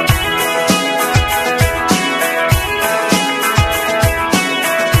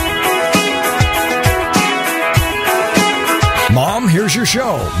 Mom, here's your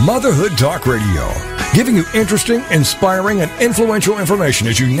show, Motherhood Talk Radio, giving you interesting, inspiring, and influential information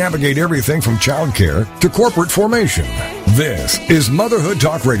as you navigate everything from childcare to corporate formation. This is Motherhood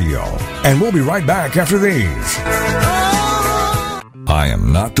Talk Radio, and we'll be right back after these. I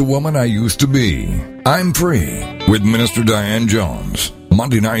am not the woman I used to be. I'm free with Minister Diane Jones.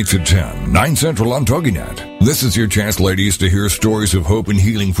 Monday nights at 10, 9 Central on TogiNet. This is your chance, ladies, to hear stories of hope and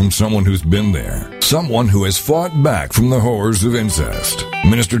healing from someone who's been there. Someone who has fought back from the horrors of incest.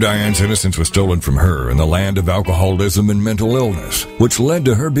 Minister Diane's innocence was stolen from her in the land of alcoholism and mental illness, which led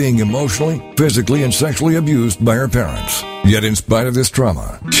to her being emotionally, physically, and sexually abused by her parents. Yet in spite of this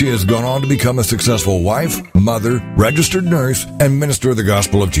trauma, she has gone on to become a successful wife, mother, registered nurse, and minister of the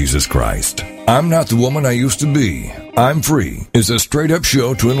gospel of Jesus Christ. I'm Not the Woman I Used to Be. I'm Free is a straight-up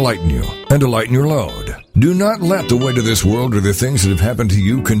show to enlighten you and to lighten your load. Do not let the weight of this world or the things that have happened to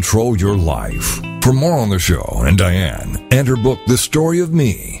you control your life. For more on the show and Diane and her book, The Story of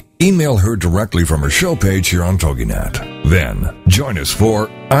Me, email her directly from her show page here on TogiNet. Then, join us for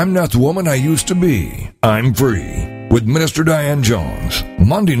I'm Not the Woman I Used to Be, I'm Free, with Minister Diane Jones.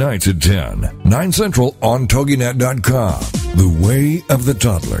 Monday nights at 10, 9 Central on TogiNet.com. The Way of the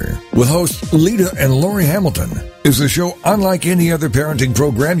Toddler, with hosts Lita and Lori Hamilton, is a show unlike any other parenting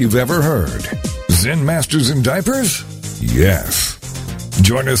program you've ever heard. Zen Masters in Diapers? Yes.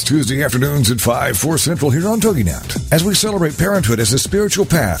 Join us Tuesday afternoons at 5, 4 Central here on TogiNet as we celebrate parenthood as a spiritual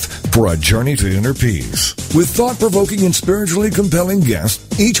path for a journey to inner peace. With thought-provoking and spiritually compelling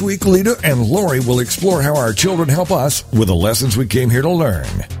guests, each week Lita and Lori will explore how our children help us with the lessons we came here to learn,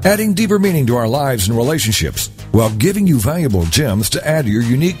 adding deeper meaning to our lives and relationships while giving you valuable gems to add to your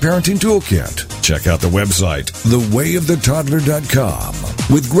unique parenting toolkit. Check out the website, thewayofthetoddler.com.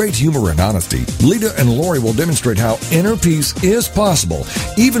 With great humor and honesty, Lita and Lori will demonstrate how inner peace is possible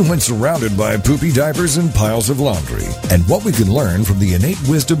even when surrounded by poopy diapers and piles of laundry, and what we can learn from the innate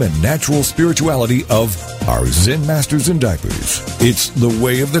wisdom and natural spirituality of our Zen Masters in Diapers. It's The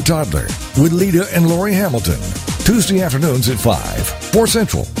Way of the Toddler with Lita and Lori Hamilton. Tuesday afternoons at 5, 4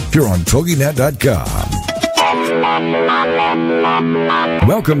 Central, here on TogiNet.com.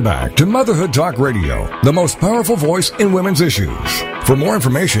 Welcome back to Motherhood Talk Radio, the most powerful voice in women's issues. For more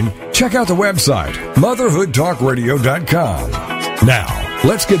information, check out the website, motherhoodtalkradio.com. Now,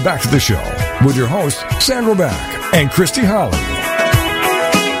 let's get back to the show with your hosts, Sandra Beck and Christy Holly.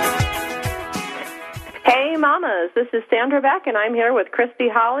 Hey, mamas, this is Sandra Beck, and I'm here with Christy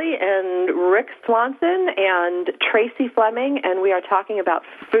Holly and Rick Swanson and Tracy Fleming, and we are talking about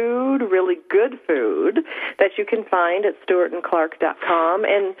food, really good food, that you can find at stewartandclark.com.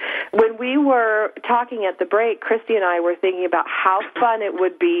 And when we were talking at the break, Christy and I were thinking about how fun it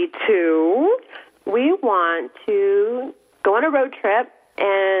would be to... We want to go on a road trip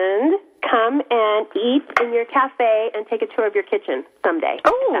and come and eat in your cafe and take a tour of your kitchen someday.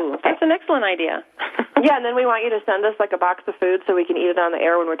 Oh, that's an excellent idea. Yeah, and then we want you to send us like a box of food so we can eat it on the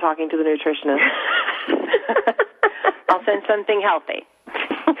air when we're talking to the nutritionist. I'll send something healthy.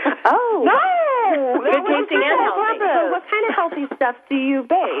 Oh. No! Good tasting and healthy. So what kind of healthy stuff do you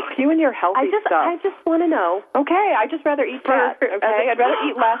bake? You and your healthy stuff. I just want to know. Okay, I'd just rather eat fat. Okay, I'd rather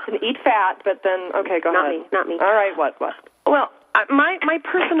eat less and eat fat, but then, okay, go ahead. Not me. All right, what? Well, my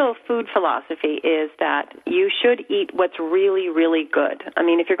personal food philosophy is that you should eat what's really, really good. I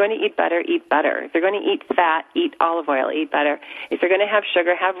mean, if you're going to eat butter, eat butter. If you're going to eat fat, eat olive oil, eat butter. If you're going to have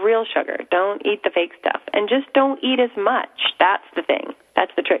sugar, have real sugar. Don't eat the fake stuff. And just don't eat as much. That's the thing.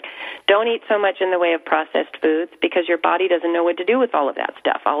 That's the trick. Don't eat so much in the way of processed foods because your body doesn't know what to do with all of that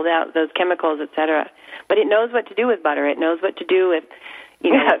stuff, all that, those chemicals, etc. But it knows what to do with butter. It knows what to do with,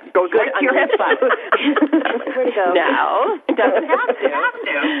 it goes right to your head spot. Where to go? No, it doesn't have to.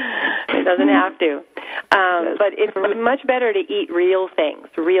 It doesn't have to. But it's much better to eat real things,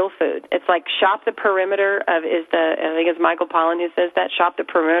 real food. It's like shop the perimeter of, I think it's Michael Pollan who says that, shop the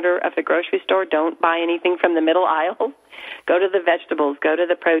perimeter of the grocery store. Don't buy anything from the middle aisle. Go to the vegetables, go to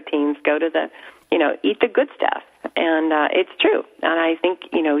the proteins, go to the, eat the good stuff. And it's true. And I think,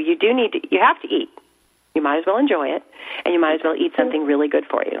 you have to eat. You might as well enjoy it, and you might as well eat something really good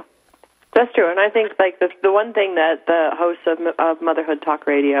for you. That's true, and I think like the one thing that the hosts of Motherhood Talk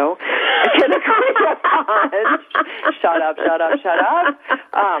Radio can agree upon, shut up,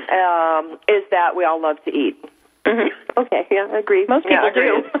 is that we all love to eat. Mm-hmm. Okay, yeah, I agree. Most people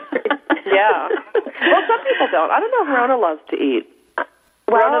do. Yeah. Well, some people don't. I don't know if Rona loves to eat.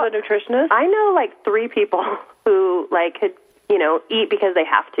 Rona, the nutritionist? I know like 3 people who could, eat because they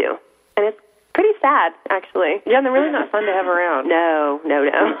have to, and it's pretty sad, actually. Yeah, and they're really not fun to have around. No. Yeah.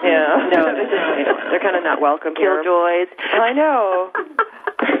 No, they're kind of not welcome here. Killjoys. I know.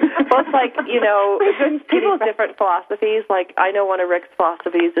 Well, it's like, people with different philosophies. Like, I know one of Rick's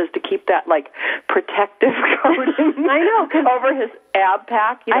philosophies is to keep that, protective coating I know. over his ab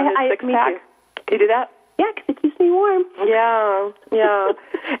pack, his six-pack. Do you do that? Yeah, because it keeps me warm. Yeah.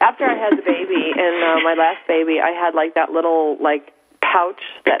 After I had the baby, and my last baby, I had, that little, pouch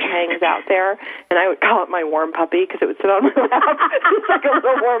that hangs out there, and I would call it my warm puppy because it would sit on my lap. It's like a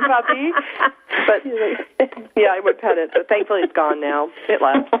little warm puppy. But yeah, I would pet it, but thankfully it's gone now. It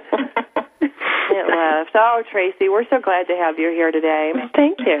left. Oh, Tracy, we're so glad to have you here today.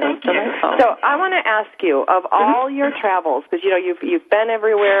 Thank you. So I want to ask you, of all your travels, because you've been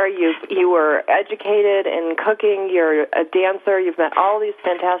everywhere, you were educated in cooking, you're a dancer, you've met all these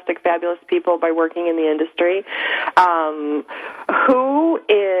fantastic, fabulous people by working in the industry. Who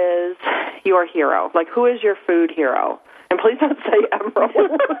is your hero? Who is your food hero? And please don't say Emerald.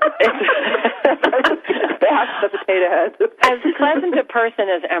 That's the potato head. As pleasant a person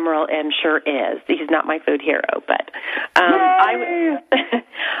as Emerald M sure is. He's not my food hero, but I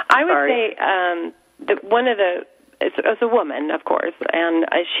would say that one of the, as a woman, of course, and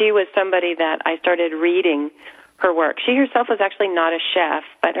she was somebody that I started reading her work. She herself was actually not a chef,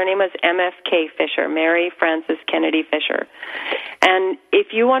 but her name was MFK Fisher, Mary Frances Kennedy Fisher. And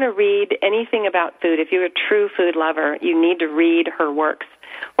if you want to read anything about food, if you're a true food lover, you need to read her works.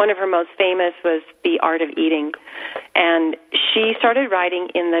 One of her most famous was The Art of Eating. And she started writing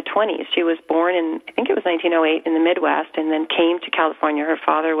in the 20s. She was born in, I think it was 1908, in the Midwest, and then came to California. Her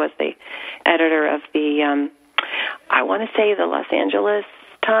father was the editor of the, I want to say the Los Angeles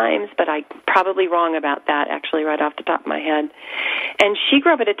Times, but I'm probably wrong about that, actually, right off the top of my head. And she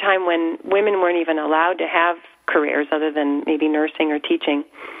grew up at a time when women weren't even allowed to have careers other than maybe nursing or teaching.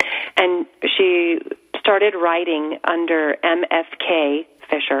 And she started writing under MFK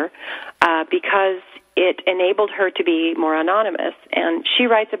Fisher because it enabled her to be more anonymous. And she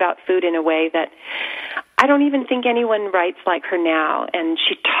writes about food in a way that I don't even think anyone writes like her now. And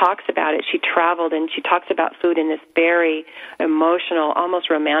she talks about it. She traveled, and she talks about food in this very emotional, almost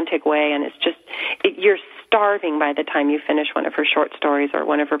romantic way. And it's just, you're starving by the time you finish one of her short stories or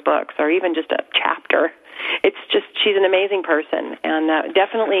one of her books or even just a chapter. It's just, she's an amazing person. And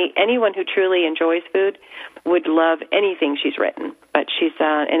definitely anyone who truly enjoys food would love anything she's written. But she's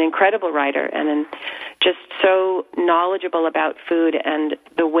an incredible writer and just so knowledgeable about food, and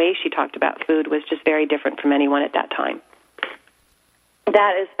the way she talked about food was just very different from anyone at that time.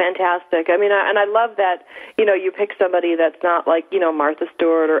 That is fantastic. I mean, and I love that, you pick somebody that's not like, Martha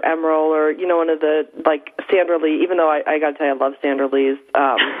Stewart or Emerald or, one of the, like, Sandra Lee, even though I got to tell you I love Sandra Lee's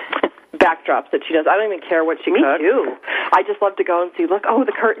backdrops that she does. I don't even care what she cooks. Me too. I just love to go and see, look,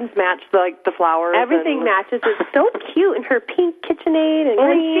 the curtains match the flowers. Everything matches. It's so cute, and her pink KitchenAid and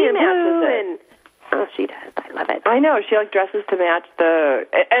green and blue. And oh, she does. I love it. I know. She dresses to match the...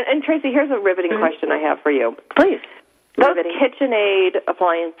 And Tracy, here's a riveting question I have for you. Please. Those KitchenAid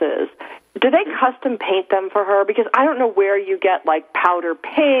appliances, do they custom paint them for her? Because I don't know where you get, like, powder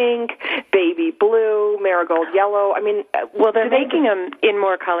pink, baby blue, marigold yellow. I mean, well, they're making them in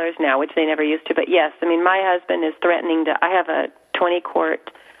more colors now, which they never used to. But, yes, I mean, my husband is threatening to... I have a 20-quart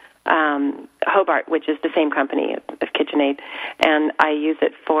Hobart, which is the same company of KitchenAid, and I use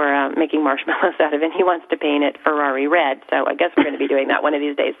it for making marshmallows out of it. He wants to paint it Ferrari red, so I guess we're going to be doing that one of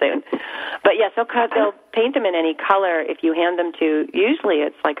these days soon. But yes, they'll paint them in any color if you hand them to. Usually,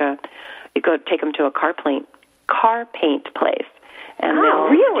 it's like you go take them to a car paint place, and they'll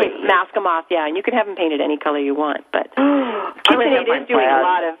really mask them off. Yeah, and you can have them painted any color you want. But KitchenAid is doing a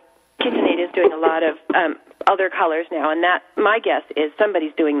lot of. KitchenAid is doing a lot of other colors now, and that, my guess is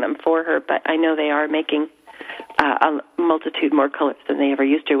somebody's doing them for her, but I know they are making a multitude more colors than they ever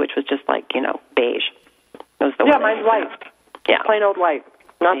used to, which was just like, beige. Mine's white. Yeah. Plain old white.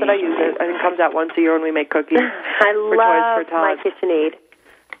 Not that I use it. I think it comes out once a year when we make cookies. I love my KitchenAid.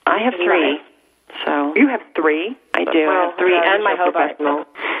 I have 3. So you have 3? I do. I have 3 and my Hobart.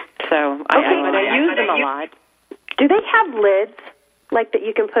 So I use them a lot. Do they have lids? Like that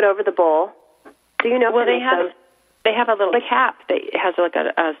you can put over the bowl? Do you know? Well, they have a little cap that has like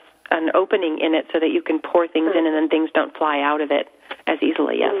an opening in it so that you can pour things in and then things don't fly out of it as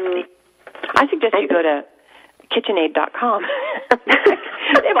easily. Yes. I suggest you go to KitchenAid.com.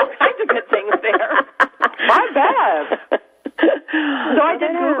 They have all kinds of good things there. My bad. So I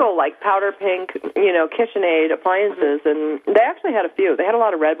did Google like powder pink, KitchenAid appliances, and they actually had a few. They had a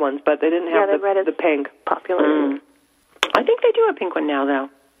lot of red ones, but they didn't have the pink. Popular. I think they do a pink one now, though.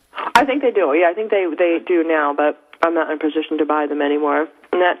 I think they do. Yeah, I think they do now, but I'm not in a position to buy them anymore.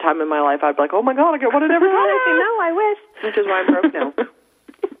 In that time in my life, I'd be like, oh, my God, I get one in every color. No, I wish. Which is why I'm broke now.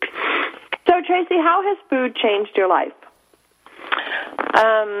 So, Tracy, how has food changed your life?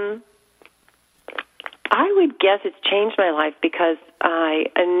 I would guess it's changed my life because I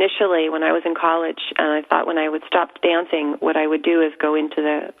initially, when I was in college, I thought when I would stop dancing, what I would do is go into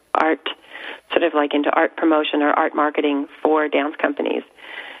the art, sort of like into art promotion or art marketing for dance companies.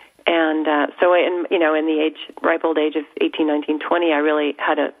 And so, in the ripe old age of 18, 19, 20, I really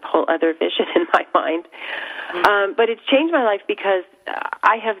had a whole other vision in my mind. But it's changed my life because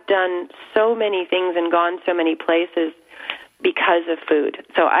I have done so many things and gone so many places because of food.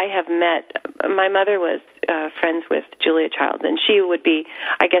 So I have my mother was friends with Julia Childs, and she would be,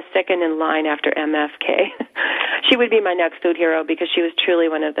 I guess, second in line after MFK. She would be my next food hero because she was truly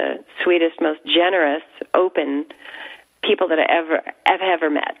one of the sweetest, most generous, open people that I've ever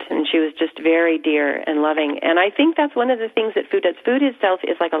met. And she was just very dear and loving. And I think that's one of the things that food does. Food itself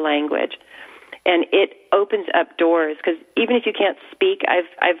is like a language. and it opens up doors, because even if you can't speak,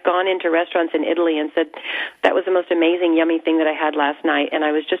 I've gone into restaurants in Italy and said, that was the most amazing, yummy thing that I had last night, and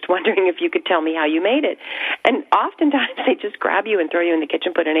I was just wondering if you could tell me how you made it. And oftentimes they just grab you and throw you in the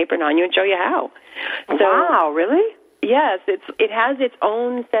kitchen, put an apron on you, and show you how. So, wow, really? Yes, it has its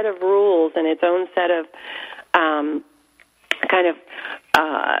own set of rules and its own set of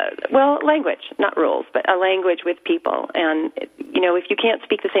language, not rules, but a language with people. And, if you can't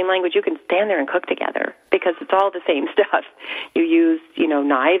speak the same language, you can stand there and cook together, because it's all the same stuff. You use,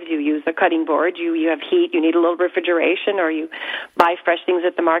 knives, you use a cutting board, you have heat, you need a little refrigeration, or you buy fresh things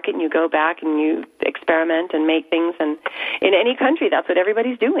at the market and you go back and you experiment and make things. And in any country, that's what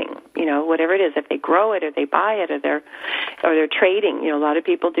everybody's doing, whatever it is. If they grow it or they buy it or they're trading, a lot of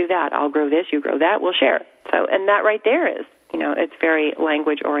people do that. I'll grow this, you grow that, we'll share. So, and that right there is, it's very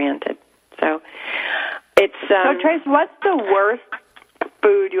language-oriented. So it's... So, Trace, what's the worst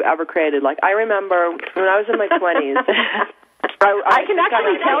food you ever created? Like, I remember when I was in my 20s... I can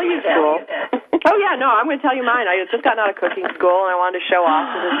actually tell you this. Oh, yeah, no, I'm going to tell you mine. I had just gotten out of cooking school, and I wanted to show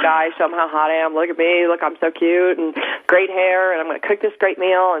off to this guy, show him how hot I am. Look at me. Look, I'm so cute, and great hair, and I'm going to cook this great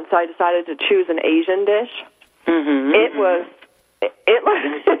meal. And so I decided to choose an Asian dish. Mm-hmm. It was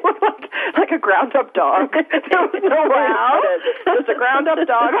like a ground-up dog. There was no way to put it. Just a ground-up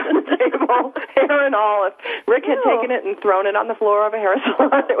dog on the table, hair and all. If Rick had taken it and thrown it on the floor of a hair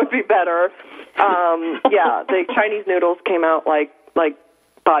salon, it would be better. Yeah, the Chinese noodles came out like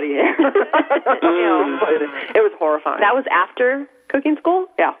body hair. It was horrifying. That was after cooking school?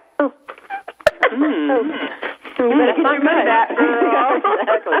 Yeah. Oh. You better remember that, girl.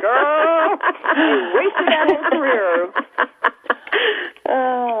 Exactly, girl. You wasted that whole career.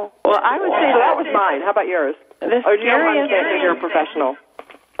 Well, I would say that was mine. How about yours? Or do you don't understand because you're a professional?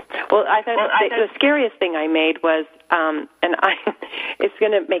 Well, I thought the scariest thing I made was, it's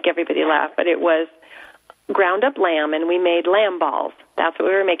going to make everybody laugh, but it was ground up lamb, and we made lamb balls. That's what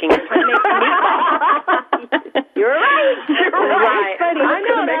we were making. You're right. You're right. I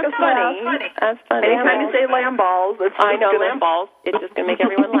know, that's funny. That's funny. Anytime you say lamb balls, I know, lamb balls. It's just going to make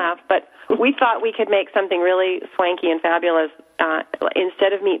everyone laugh. But we thought we could make something really swanky and fabulous.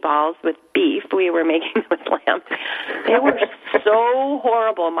 Instead of meatballs with beef, we were making them with lamb. They were so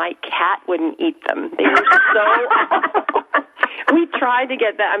horrible. My cat wouldn't eat them. They were so... We tried to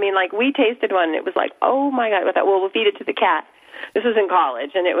get that. I mean, like, we tasted one, and it was like, oh, my God. We thought, well, we'll feed it to the cat. This was in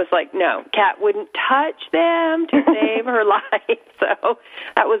college, and it was like, no, cat wouldn't touch them to save her life. So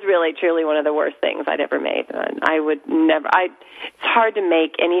that was really, truly one of the worst things I'd ever made. And I would never, it's hard to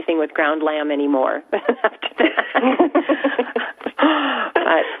make anything with ground lamb anymore after that.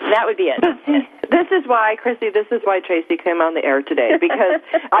 That would be it. This is why, Christy, Tracy came on the air today, because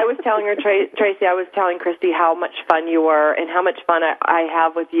I was telling her, Tracy, I was telling Christy how much fun you were and how much fun I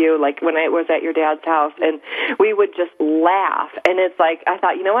have with you, like when I was at your dad's house, and we would just laugh. And it's like, I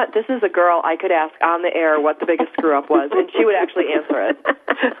thought, you know what, this is a girl I could ask on the air what the biggest screw-up was, and she would actually answer it.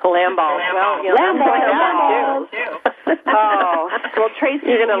 Lamb balls. Well, you know, lamb balls. Oh, well, Tracy,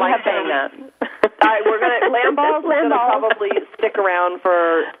 you're going to like saying that. We're going to, lamb balls are going to probably stick around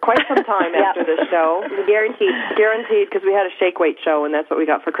for quite some time after this show. Guaranteed, because we had a shake weight show, and that's what we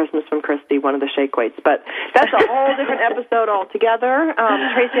got for Christmas from Christy, one of the shake weights. But that's a whole different episode altogether.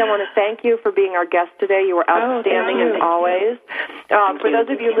 Tracy, I want to thank you for being our guest today. You were outstanding as always. For those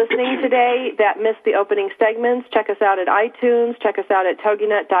of you listening today that missed the opening segments, check us out at iTunes, check us out at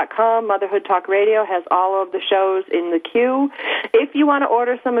TogiNet.com. Motherhood Talk Radio has all of the shows in the queue. If you want to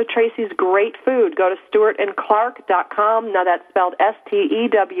order some of Tracy's great food, go to StewartandClark.com. Now that's spelled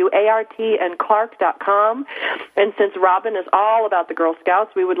STEWART and Clark.com. And since Robin is all about the Girl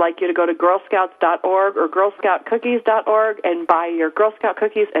Scouts, we would like you to go to girlscouts.org or girlscoutcookies.org and buy your Girl Scout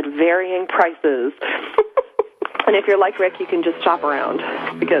cookies at varying prices. And if you're like Rick, you can just shop around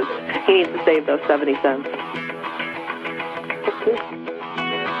because he needs to save those 70 cents.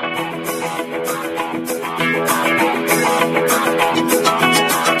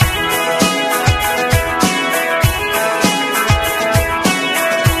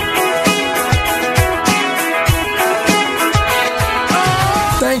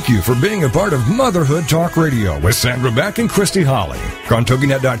 Thank you for being a part of Motherhood Talk Radio with Sandra Beck and Christy Holly on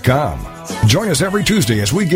TogiNet.com. Join us every Tuesday as we